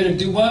it's getting ready to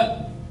do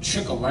what?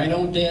 Trickle right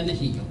on down the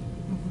hill.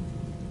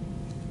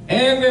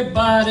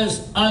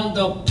 Everybody's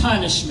under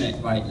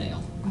punishment right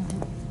now.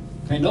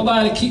 Okay,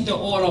 nobody keep the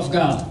order of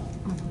God.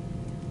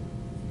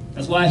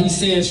 That's why he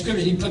said in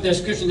scripture, he put that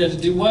scripture there to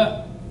do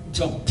what?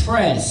 To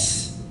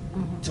press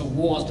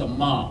towards the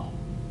mark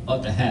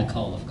of the high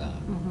call of God.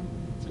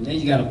 So now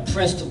you got to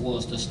press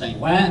towards this thing.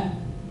 Why?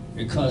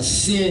 Because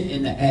sin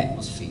in the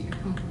atmosphere.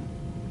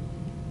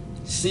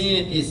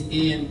 Sin is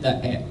in the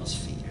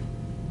atmosphere.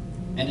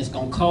 And it's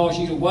going to cause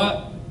you to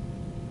what?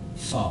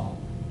 Fall.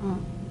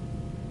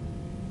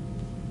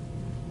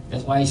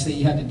 That's why he said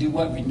you have to do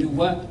what? Renew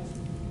what?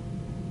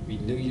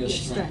 Renew your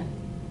strength.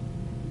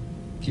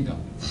 Keep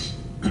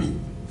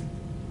going.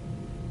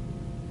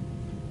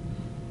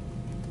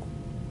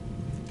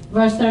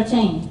 Verse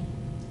 13.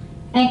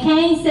 And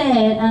Cain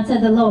said unto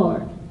the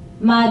Lord,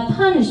 my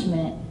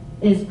punishment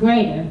is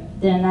greater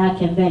than I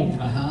can bear.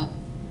 Uh-huh.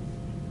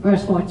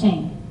 Verse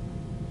 14.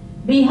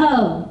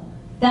 Behold,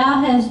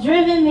 thou hast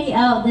driven me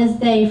out this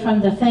day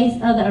from the face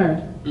of the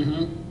earth,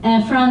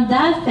 and from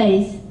thy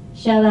face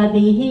shall I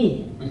be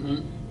hid.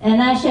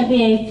 And I shall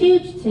be a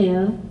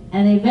fugitive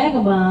and a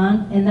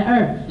vagabond in the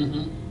earth.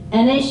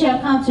 And it shall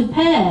come to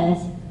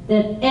pass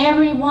that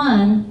every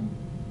one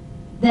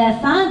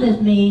that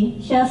findeth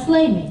me shall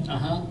slay me.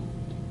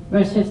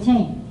 Verse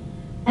 15.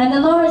 And the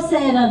Lord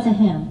said unto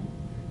him,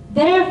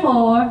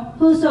 therefore,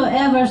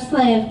 whosoever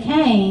slayeth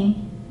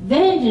Cain,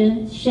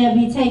 vengeance shall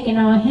be taken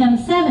on him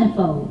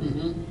sevenfold.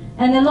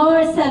 And the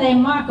Lord set a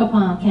mark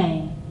upon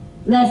Cain,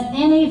 lest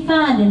any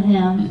finding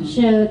him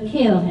should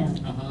kill him.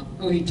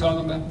 Who he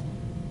talking about?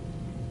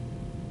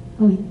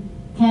 Who?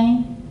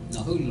 Cain? No,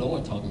 who the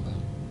Lord talking about?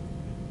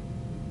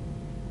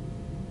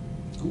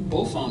 Who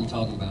both of them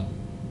talking about?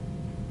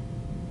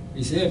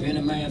 He said, if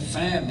any man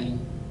find me,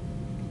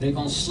 they're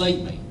going to slay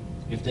me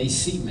if they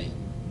see me.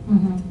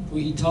 Who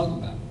he talking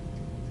about?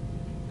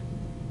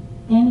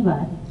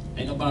 Anybody.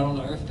 Ain't nobody on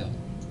the earth though.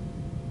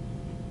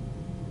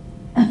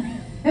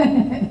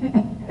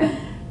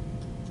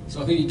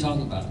 So who you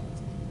talking about?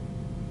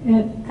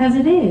 Because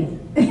it is.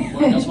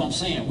 Well, that's what I'm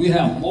saying. We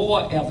have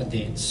more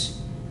evidence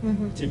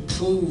to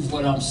prove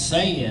what I'm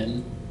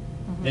saying,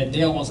 that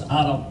there was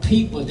other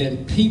people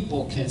than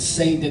people can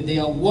say that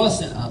there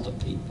wasn't other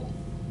people.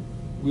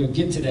 We'll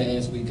get to that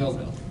as we go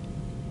though.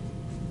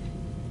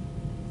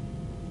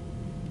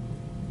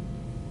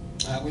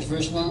 All right, which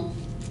verse 1?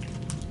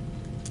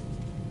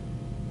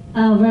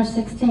 Verse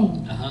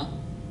 16. Uh-huh.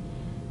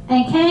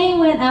 And Cain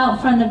went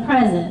out from the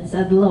presence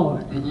of the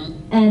Lord,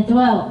 and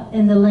dwelt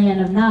in the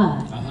land of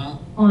Nod,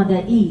 on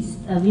the east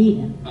of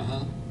Eden.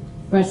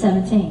 Verse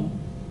 17.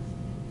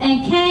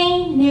 And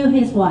Cain knew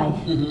his wife,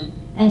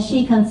 and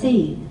she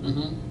conceived,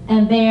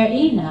 and bare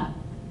Enoch.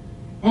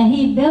 And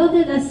he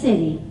builded a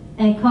city,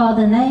 and called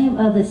the name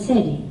of the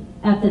city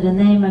after the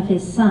name of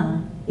his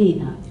son,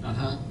 Enoch.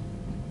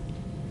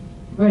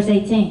 Verse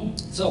 18.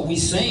 So we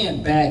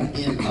saying back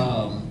in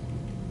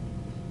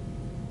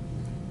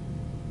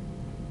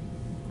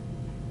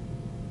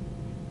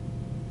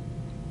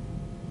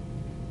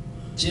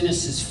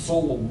Genesis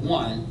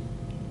 4:1.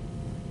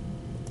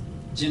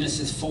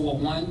 Genesis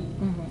 4:1.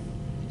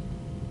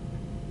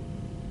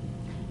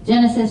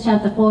 Genesis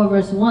chapter 4,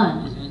 verse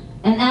 1.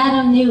 And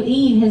Adam knew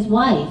Eve, his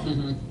wife,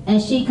 Mhm.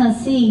 and she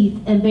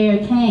conceived and bare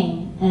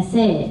Cain, and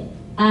said,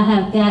 I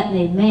have gotten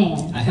a man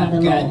I from have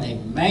the gotten Lord.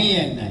 a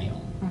man now.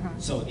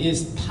 So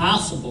it's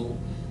possible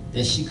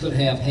that she could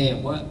have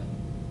had what?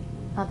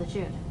 Other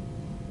children.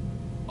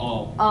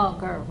 All All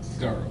girls.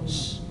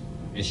 girls.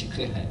 That she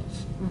could have.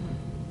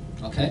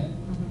 Okay?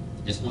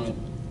 Just want to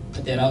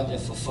put that out there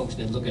for folks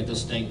that look at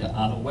this thing the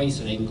other way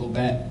so they can go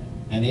back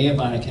and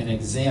everybody can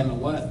examine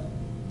what?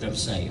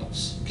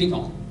 Themselves. Keep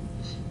on.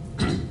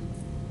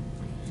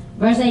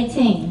 Verse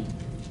 18.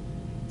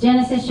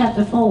 Genesis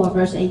chapter 4,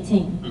 verse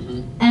 18.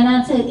 Mhm. And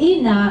unto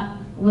Enoch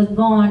was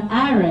born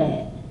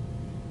Irad,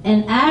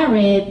 and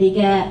Irad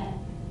begat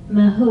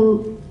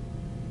Mehujael,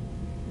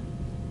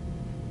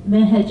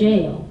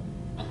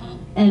 Uh-huh.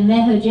 and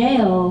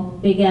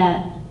Mehujael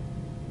begat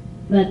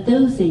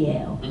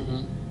Methusael,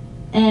 Mhm.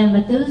 and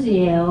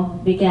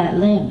Methusael begat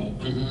Lamech.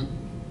 Mhm.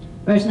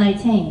 Verse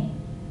 19.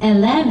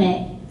 And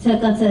Lamech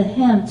took unto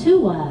him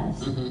 2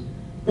 wives. Mhm.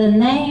 The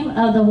name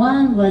of the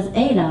one was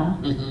Adah,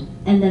 Mhm.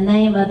 and the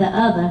name of the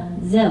other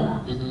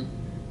Zillah. Mhm.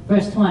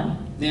 Verse 20.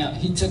 Now,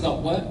 he took up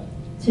what?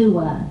 2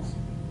 wives.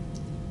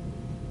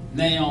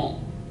 Now,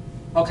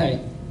 okay,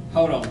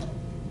 hold on.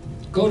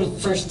 Go to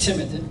 1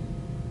 Timothy.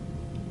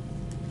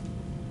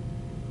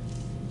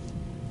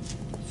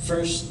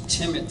 1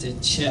 Timothy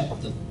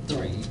chapter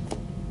 3.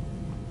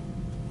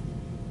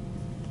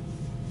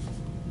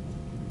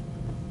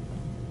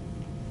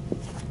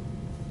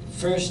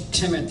 First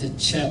Timothy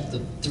chapter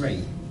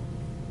 3.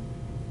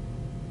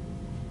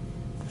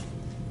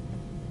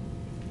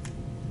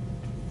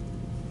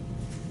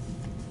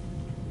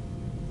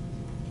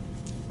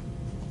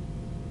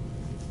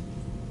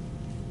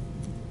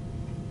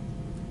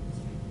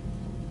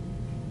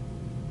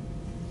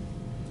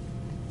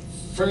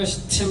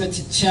 First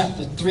Timothy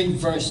chapter 3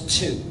 verse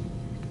 2.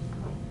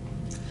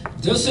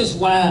 This is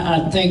why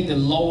I think the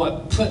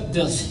Lord put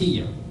this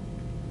here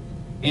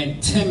in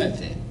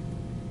Timothy.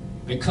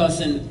 Because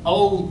in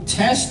Old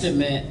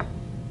Testament,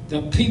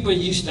 the people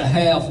used to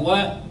have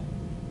what?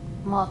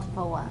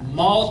 Multiple wives.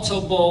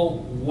 Multiple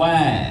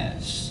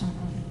wives.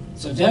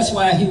 So that's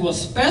why he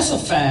was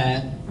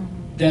specifying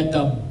that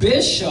the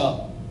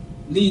bishop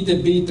need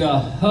to be the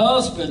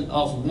husband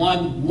of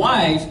one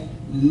wife,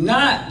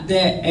 not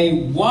that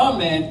a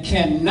woman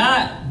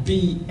cannot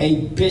be a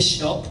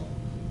bishop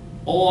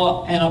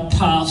or an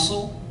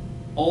apostle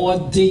or a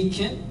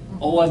deacon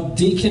or a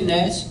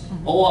deaconess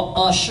or a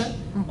usher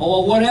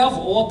or whatever,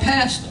 or a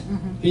pastor.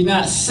 He's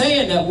not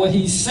saying that. What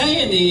he's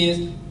saying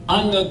is,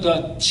 under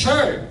the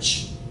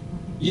church,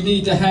 you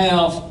need to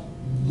have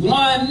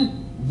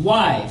one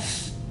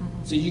wife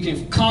so you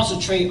can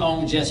concentrate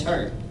on just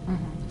her.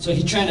 So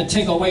he's trying to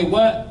take away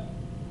what?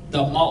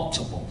 The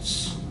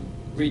multiples.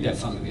 Read that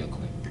for me real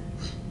quick.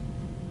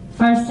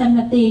 1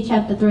 Timothy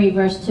chapter 3,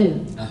 verse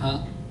 2. Uh-huh.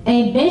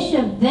 A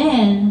bishop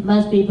then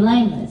must be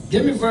blameless.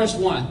 Give me verse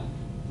 1.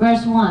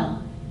 Verse 1.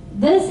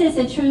 This is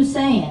a true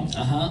saying.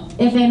 Uh-huh.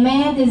 If a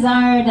man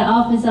desire the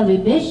office of a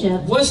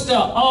bishop, What's the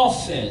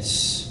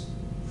office?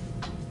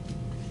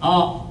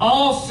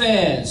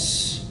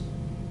 Office.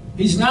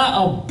 He's not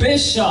a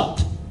bishop.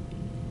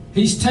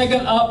 He's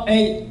taken up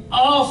a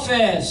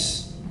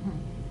office.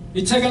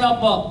 He's taken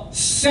up a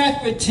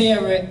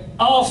secretary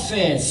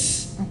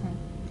office.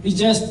 He's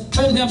just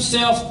putting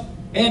himself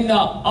in the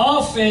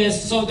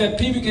office so that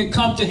people can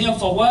come to him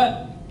for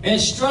what?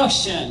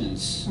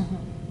 Instructions.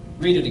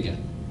 Read it again.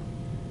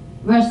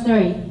 verse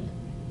 3.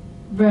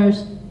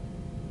 Verse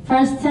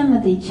 1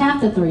 Timothy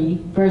chapter 3,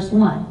 verse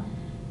 1.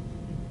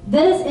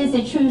 This is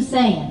a true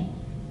saying.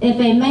 If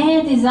a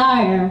man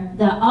desire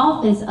the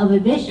office of a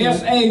bishop,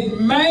 If a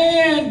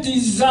man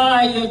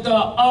desire the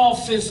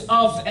office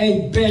of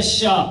a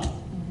bishop,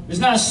 it's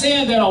not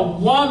saying that a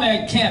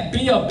woman can't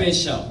be a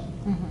bishop.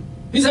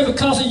 He said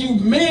because of you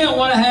men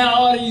want to have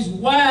all these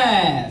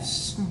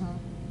wives.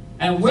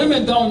 And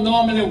women don't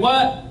normally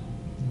what?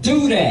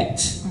 Do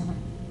that.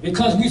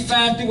 Because we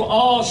find through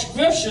all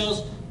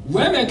scriptures,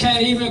 women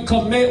can't even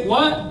commit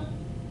what?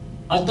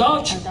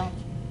 Adultery. Adultery.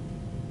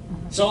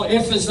 So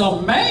if it's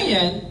a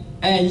man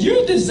and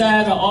you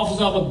desire the office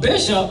of a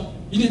bishop,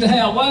 you need to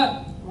have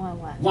what? One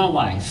wife. One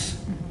wife.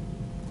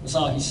 That's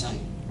all he's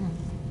saying.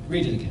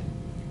 Read it again.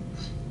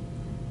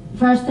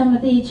 1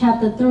 Timothy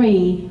chapter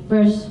 3,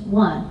 verse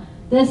 1.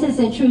 This is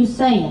a true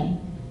saying.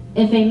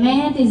 If a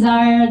man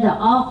desire the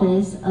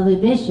office of a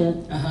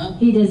bishop, Uh-huh.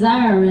 he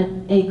desireth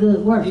a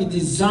good work. He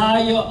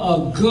desire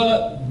a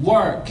good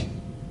work.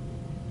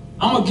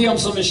 I'm going to give him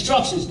some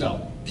instructions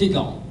though. Keep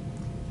going.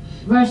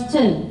 Verse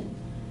 2.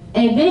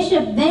 A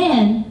bishop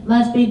then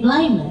must be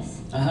blameless,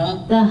 Uh-huh.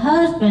 the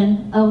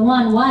husband of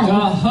one The wife,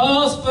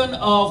 husband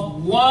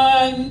of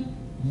one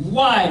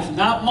wife,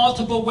 not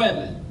multiple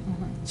women.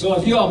 So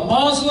if you're a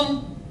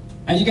Muslim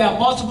and you got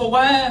multiple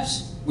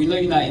wives, we know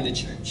you're not in the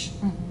church.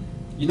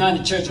 You're not in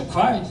the church of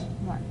Christ.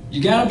 Right.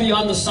 You got to be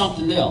under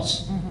something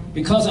else.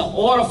 Because in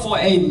order for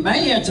a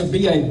man to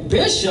be a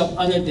bishop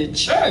under the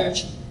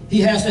church,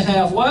 he has to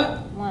have what?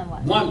 One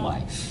wife. One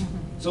wife.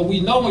 So we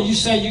know when you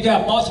say you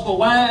got multiple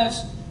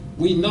wives,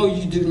 we know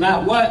you do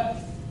not what?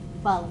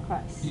 follow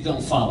Christ. You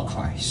don't follow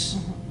Christ.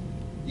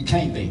 You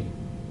can't be.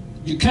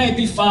 You can't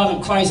be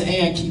following Christ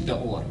and keep the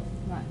order.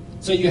 Right.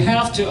 So you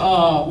have to,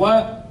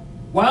 what?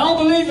 Well, I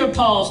don't believe in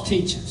Paul's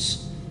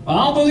teachings. Well,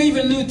 I don't believe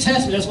in New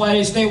Testament. That's why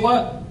they stay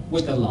what?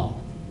 With the law.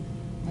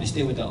 They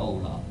stay with the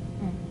old law.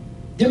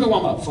 Give me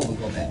one more before we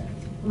go back.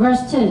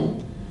 Verse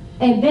 2.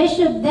 A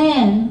bishop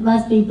then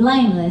must be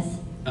blameless,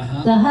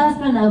 the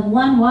husband of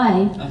one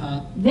wife,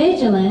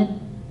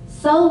 vigilant,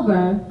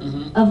 sober,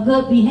 of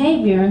good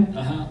behavior,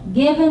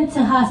 given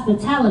to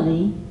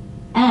hospitality,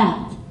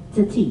 apt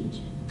to teach.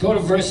 Go to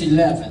verse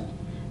 11.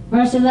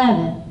 Verse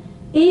 11.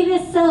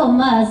 Even so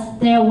must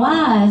their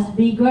wives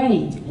be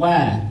grave.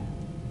 Why?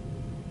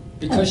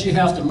 Because you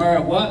have to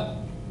marry what?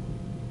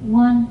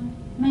 One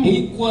man.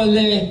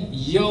 Equally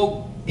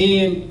yoked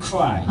in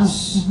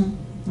Christ.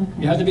 Okay.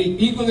 You have to be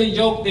equally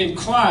yoked in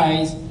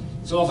Christ.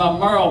 So if I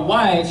marry a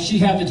wife, she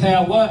have to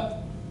have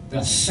what?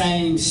 The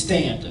same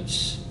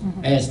standards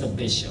as the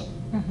bishop.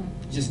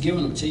 Just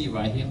giving them to you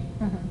right here.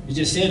 You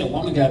just said a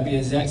woman got to be the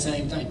exact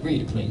same thing.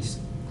 Read it, please.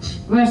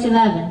 Verse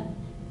 11.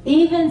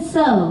 Even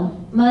so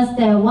must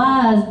their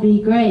wives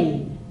be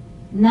grave,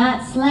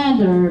 not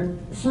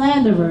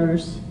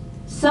slanderers,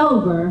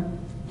 sober,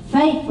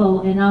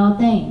 faithful in all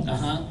things.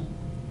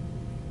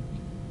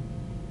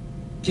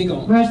 Keep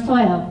going. Verse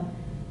 12.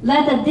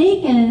 Let the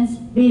deacons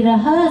be the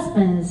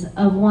husbands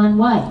of one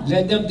wife.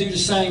 Let them do the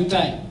same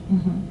thing.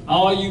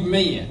 All you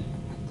men.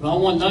 I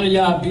don't want none of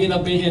y'all being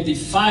up in here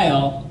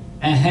defiled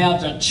and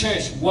have the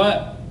church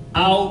what?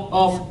 Out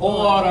of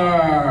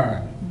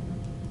order.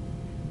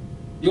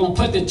 You're going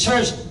to put the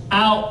church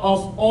out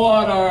of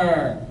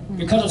order.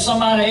 Because if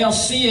somebody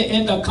else see it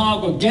in the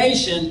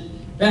congregation,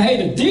 that, hey,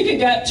 the deacon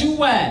got 2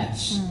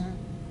 wives.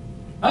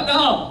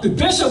 No, the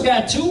bishop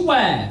got 2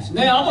 wives.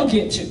 Now I'm going to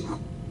get 2.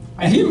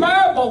 And he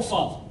married both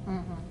of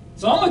them.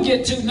 So I'm going to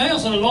get 2 now.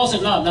 So the Lord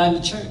said, no, not in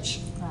the church.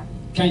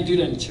 Can't do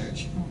that in the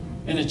church.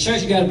 In the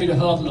church, you got to be the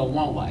husband of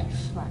one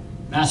wife.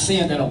 Not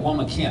saying that a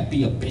woman can't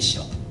be a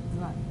bishop.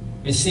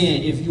 It's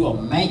saying if you're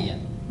a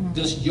man,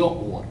 this is your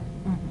order.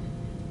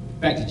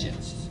 Back to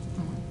Genesis.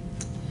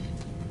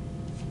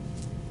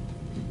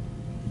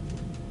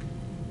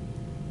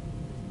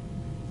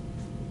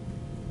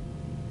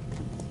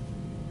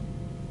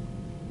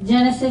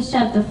 Genesis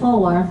chapter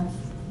 4.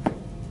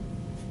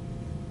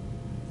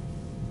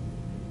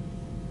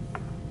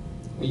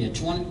 Well, you're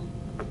 20?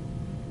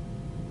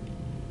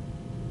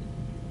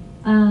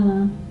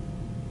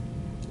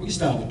 We can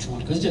start with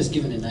 20, because it's just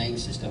giving the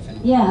names and stuff.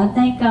 Anyway. Yeah, I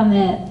think I'm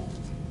at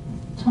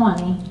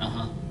 20.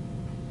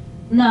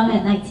 No, I'm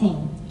at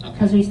 19.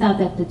 Because we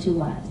stopped at the 2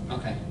 wives.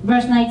 Okay.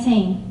 Verse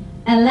 19.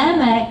 And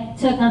Lamech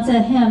took unto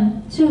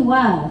him 2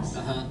 wives.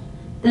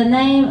 The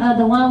name of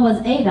the one was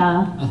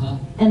Adah,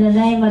 and the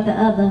name of the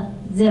other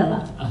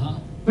Zillah.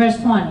 Verse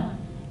 20.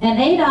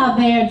 And Adah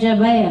bare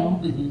Jabal,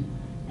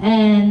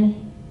 and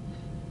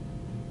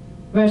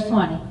verse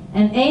 20.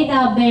 And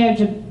Adah bare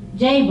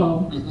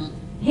Jabal.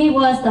 He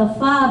was the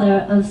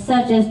father of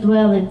such as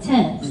dwell in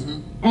tents,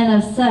 and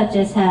of such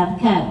as have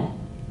cattle.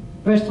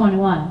 Verse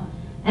 21.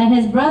 And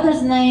his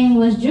brother's name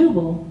was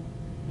Jubal.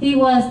 He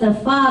was the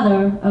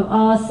father of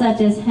all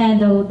such as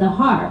handle the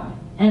harp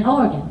and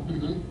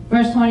organ.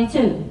 Verse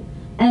 22.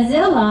 And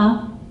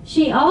Zillah,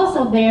 she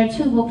also bare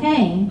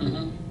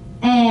Tubal-Cain,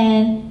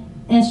 an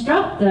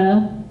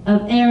instructor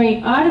of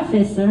every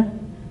artificer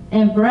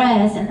in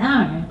brass and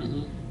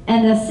iron.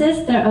 And the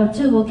sister of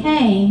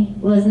Tubal-Cain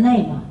was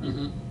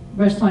Naamah.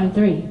 Verse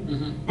 23.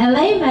 And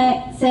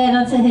Lamech said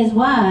unto his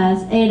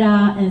wives,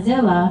 Adah and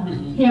Zillah,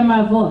 hear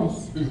my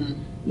voice.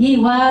 Ye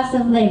wives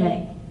of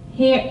Lamech,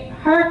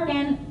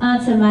 hearken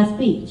unto my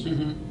speech.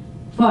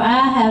 For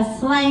I have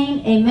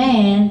slain a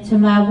man to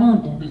my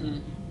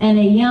wounding, and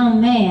a young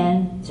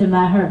man to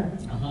my hurt.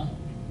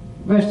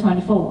 Verse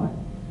 24.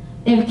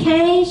 If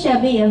Cain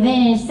shall be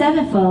avenged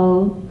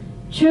 7-fold,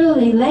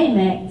 truly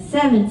Lamech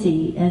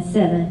 70 and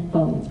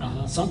 7-fold.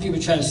 Some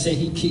people try to say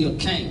he killed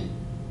Cain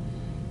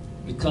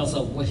because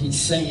of what he's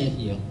saying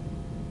here,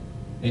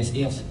 as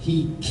if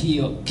he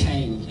killed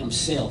Cain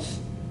himself.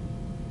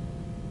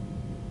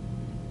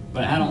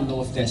 But I don't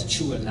know if that's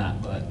true or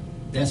not, but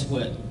that's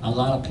what a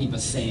lot of people are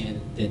saying,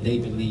 that they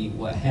believe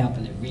what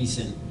happened in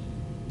recent,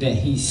 that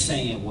he's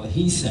saying what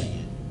he's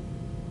saying.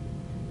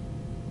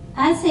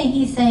 I think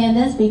he's saying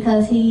this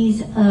because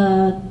he's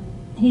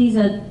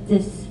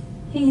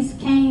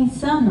Cain's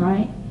son,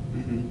 right?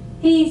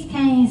 He's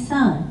Cain's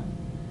son.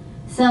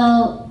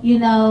 So, you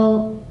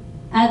know,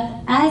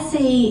 I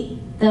see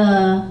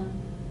the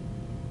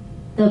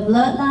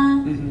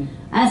bloodline.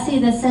 I see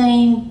the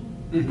same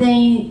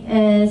thing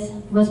as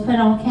was put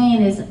on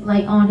Cain is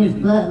like on his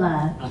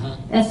bloodline.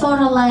 It's sort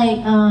of like,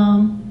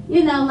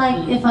 you know,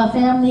 like if a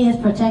family is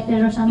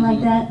protected or something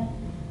like that,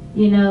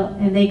 you know,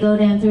 and they go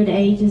down through the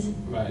ages,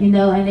 you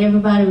know, and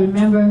everybody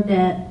remember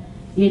that,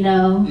 you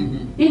know,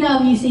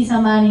 you see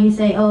somebody, you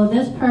say, oh,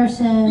 this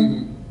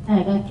person,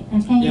 I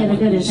can't get a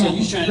good example. So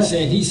you're trying to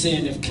say, he's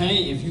saying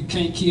if you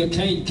can't kill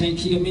Cain, you can't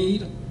kill me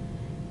either?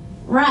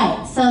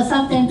 Right, so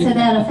something to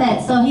that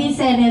effect. So he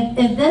said,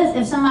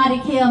 if somebody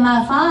killed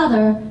my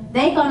father,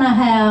 they gonna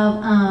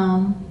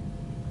have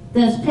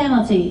this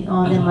penalty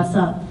on them or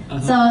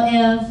something. So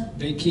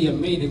They kill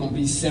me, they're gonna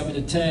be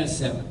 7 times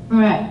 7.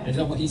 right, Is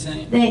that what he's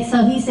saying?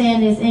 so he's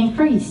saying it's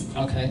increased.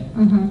 Okay,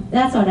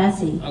 That's what I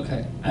see.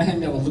 okay. I had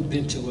never looked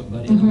into it,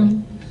 but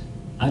anyway.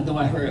 I know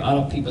I heard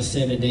other people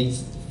say that they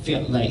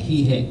felt like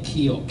he had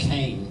killed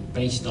Cain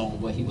based on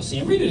what he was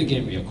saying. Read it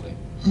again real quick.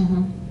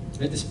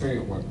 Let the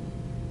Spirit work.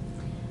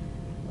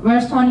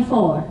 Verse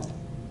 24.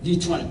 You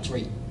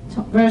 23.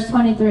 Verse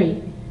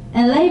 23.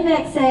 And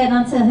Lamech said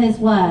unto his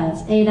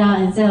wives, Adah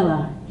and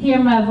Zillah, Hear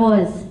my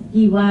voice,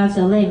 ye wives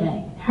of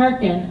Lamech,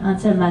 hearken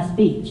unto my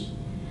speech.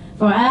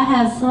 For I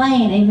have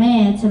slain a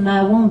man to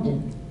my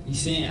wounding.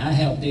 He's saying, I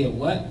have did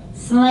what?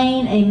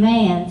 Slain a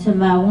man to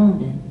my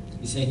wounding.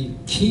 He said he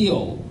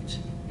killed.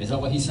 Is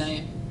that what he's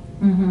saying?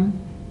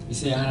 He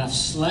said, I have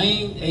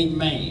slain a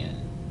man.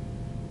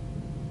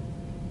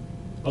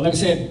 But like I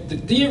said, the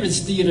theory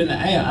is still in the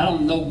air. I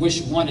don't know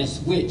which one is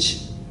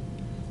which.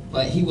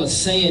 But he was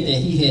saying that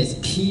he has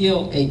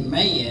killed a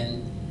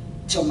man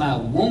to my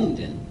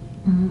wounding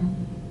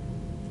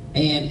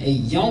and a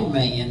young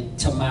man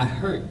to my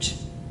hurt.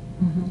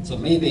 So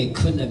maybe it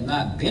couldn't have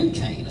not been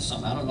Cain or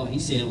something. I don't know. He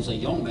said it was a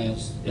young man.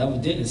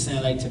 That didn't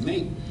sound like to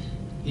me.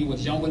 He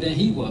was younger than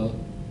he was.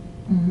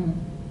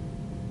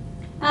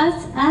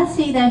 I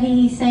see that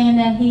he's saying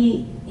that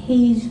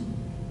he's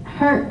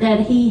hurt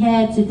that he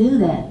had to do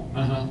that.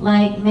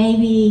 Like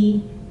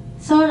maybe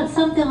sort of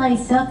something like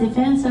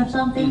self-defense or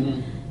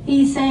something.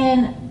 He's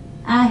saying,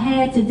 I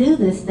had to do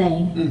this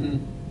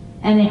thing.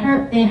 And it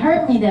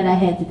hurt me that I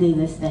had to do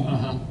this thing.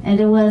 And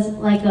it was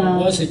like a...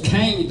 Was it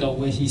Cain though,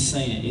 what he's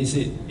saying? Is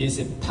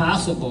it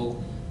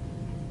possible?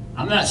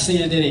 I'm not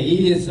saying that it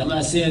is, I'm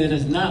not saying that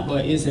it's not,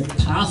 but is it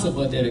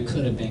possible that it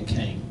could have been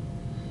Cain?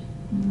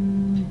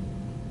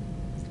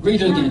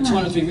 Read it again,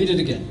 23, read it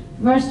again.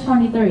 Verse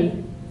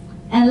 23.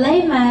 And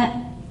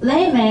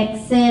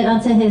Lamech said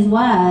unto his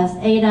wives,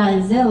 Adah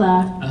and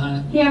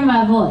Zillah, Hear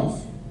my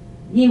voice.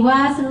 Ye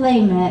wives of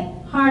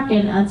Lamech,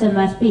 hearken unto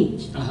my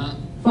speech.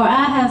 For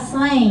I have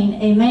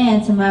slain a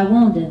man to my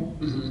wounding,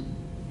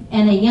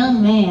 and a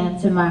young man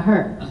to my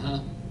hurt.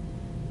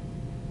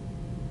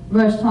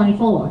 Verse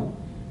 24.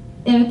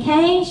 If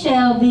Cain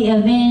shall be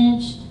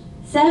avenged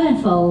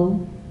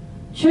sevenfold,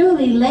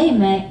 truly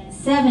Lamech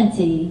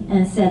 70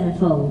 and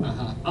sevenfold.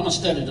 I'm going to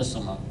study this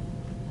some more.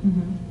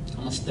 I'm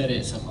going to study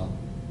it some more.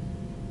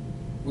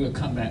 We'll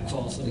come back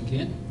closer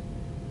again.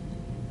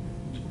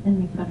 Let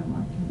me put them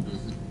on.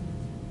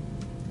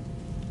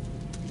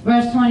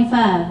 Verse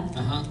 25.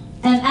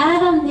 And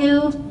Adam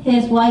knew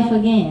his wife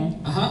again.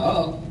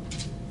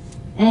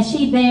 And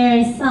she bare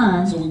a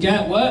son. So we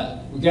got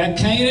what? We got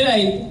Cain and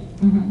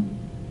Abel.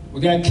 We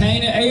got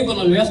Cain and Abel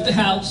who left the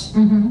house.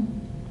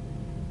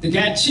 They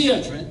got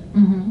children.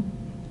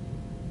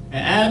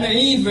 And Adam and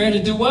Eve ready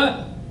to do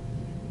what?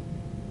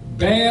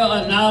 Bear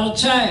another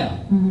child.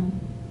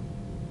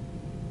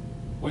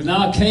 Well,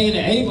 now Cain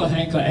and Abel,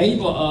 because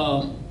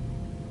Abel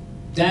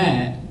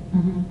died.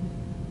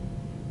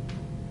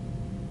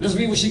 Let's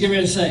read what she get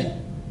ready to say.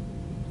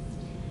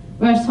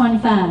 Verse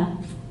 25.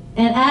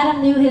 And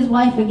Adam knew his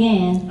wife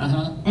again,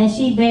 and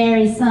she bare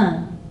a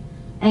son,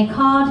 and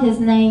called his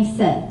name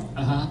Seth.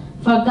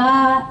 For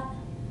God,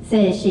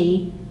 said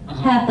she,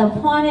 hath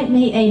appointed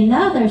me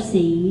another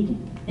seed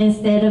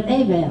instead of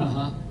Abel,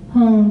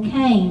 whom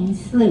Cain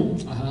slew.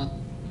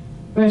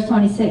 Verse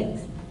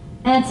 26.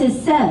 And to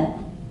Seth,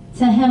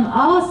 to him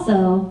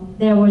also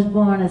there was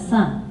born a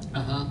son.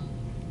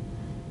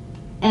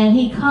 And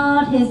he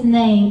called his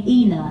name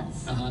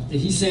Enos.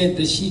 He said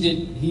that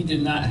he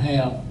did not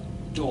have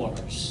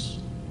daughters.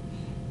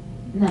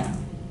 No.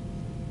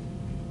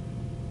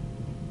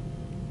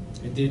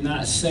 It did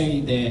not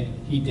say that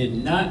he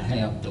did not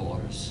have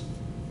daughters.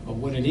 But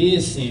what it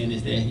is saying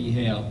is that he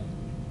had.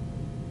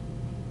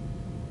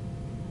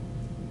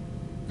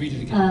 Read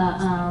it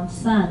again.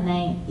 Son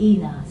named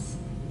Enos.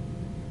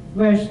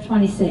 Verse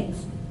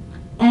 26.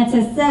 And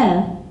to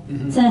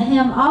Seth, to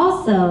him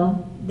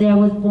also there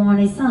was born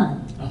a son.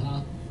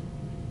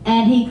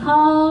 And he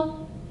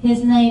called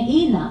his name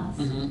Enos.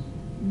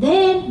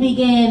 Then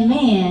began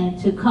man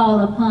to call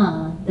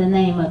upon the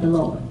name of the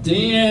Lord.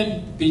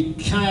 Then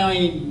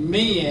became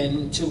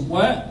men to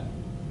what?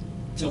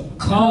 To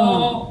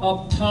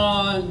call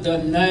upon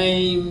the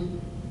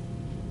name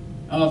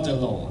of the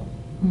Lord.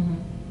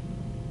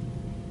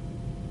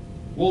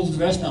 What was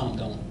the rest of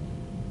them doing?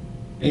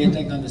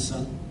 Everything under the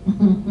sun.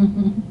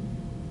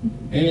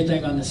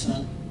 Everything under the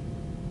sun.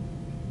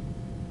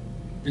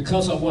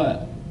 Because of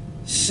what?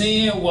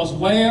 Sin was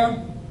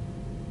where?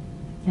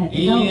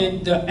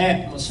 In the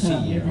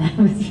atmosphere.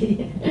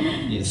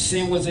 Yes,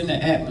 sin was in the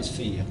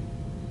atmosphere.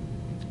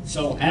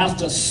 So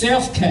after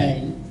Seth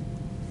came,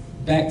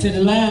 back to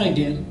the line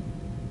again,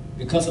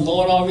 because the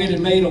Lord already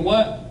made a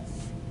what?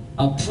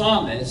 A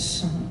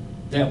promise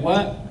that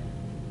what?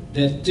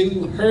 That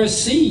through her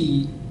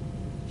seed,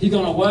 he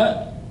gonna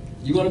what?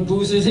 You're gonna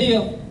bruise his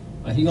heel,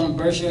 or he gonna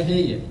burst your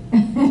head.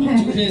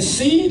 So through his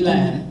seed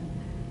line.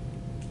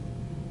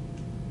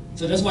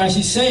 So that's why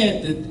she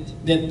said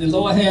that the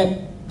Lord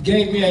had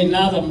gave me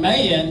another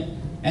man,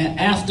 and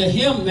after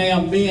him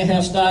now men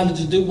have started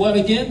to do what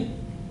again?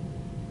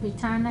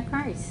 Return to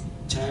Christ.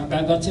 Turn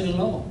back up to the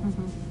Lord.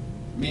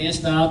 Mm-hmm. Men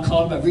start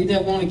calling back. Read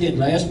that one again,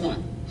 last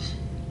one.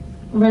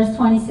 Verse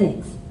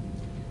 26.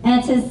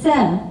 And to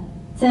Seth,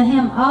 to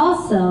him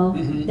also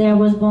Mhm. there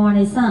was born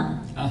a son,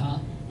 Uh-huh.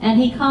 and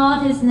he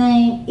called his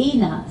name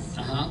Enos.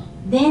 Uh-huh.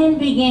 Then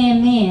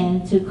began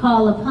men to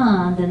call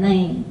upon the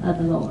name of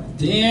the Lord.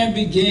 Then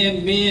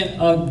began men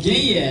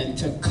again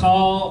to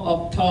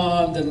call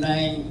upon the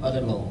name of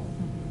the Lord.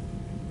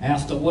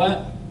 After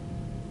what?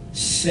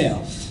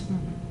 Self.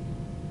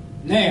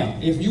 Now,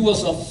 if you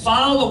was a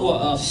follower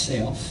of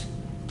self,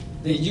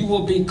 then you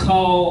will be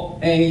called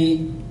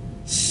a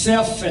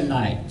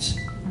Selfinite.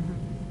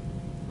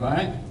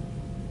 Right?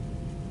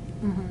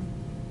 Mm-hmm.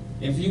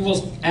 If you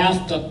was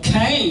after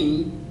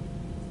Cain,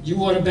 you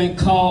would have been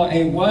called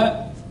a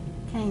what?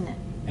 Canaan.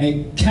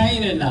 A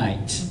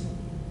Canaanite.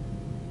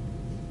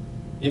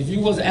 If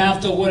you was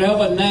after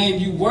whatever name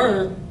you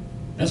were,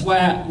 that's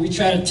why we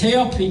try to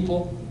tell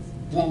people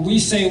when we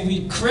say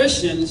we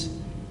Christians,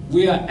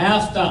 we are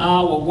after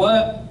our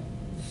what?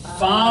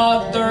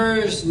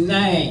 Father's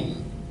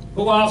name.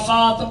 Who our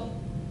Father?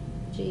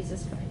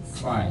 Jesus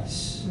Christ.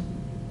 Christ.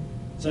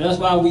 So that's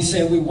why we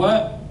say we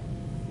what?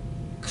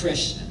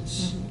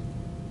 Christians.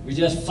 We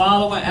just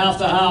following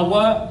after our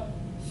what?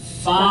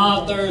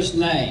 Father's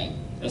name.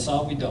 That's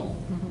all we doing.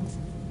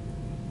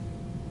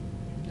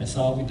 That's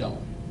all we doing.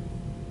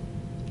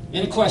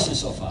 Any questions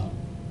so far?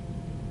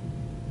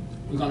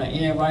 We're going to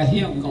end right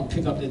here. We're going to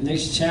pick up the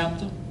next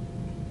chapter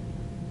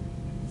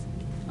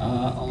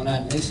on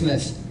our next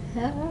lesson.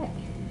 All right.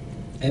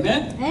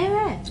 Amen?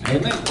 Amen.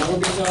 Amen. Glory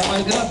be to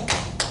Almighty God.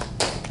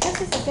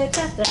 This is a good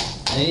chapter.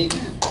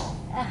 Amen.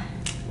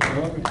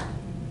 Glory.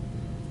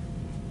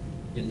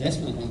 The next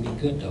one's going to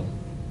be good, though.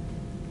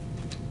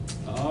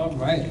 All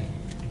righty.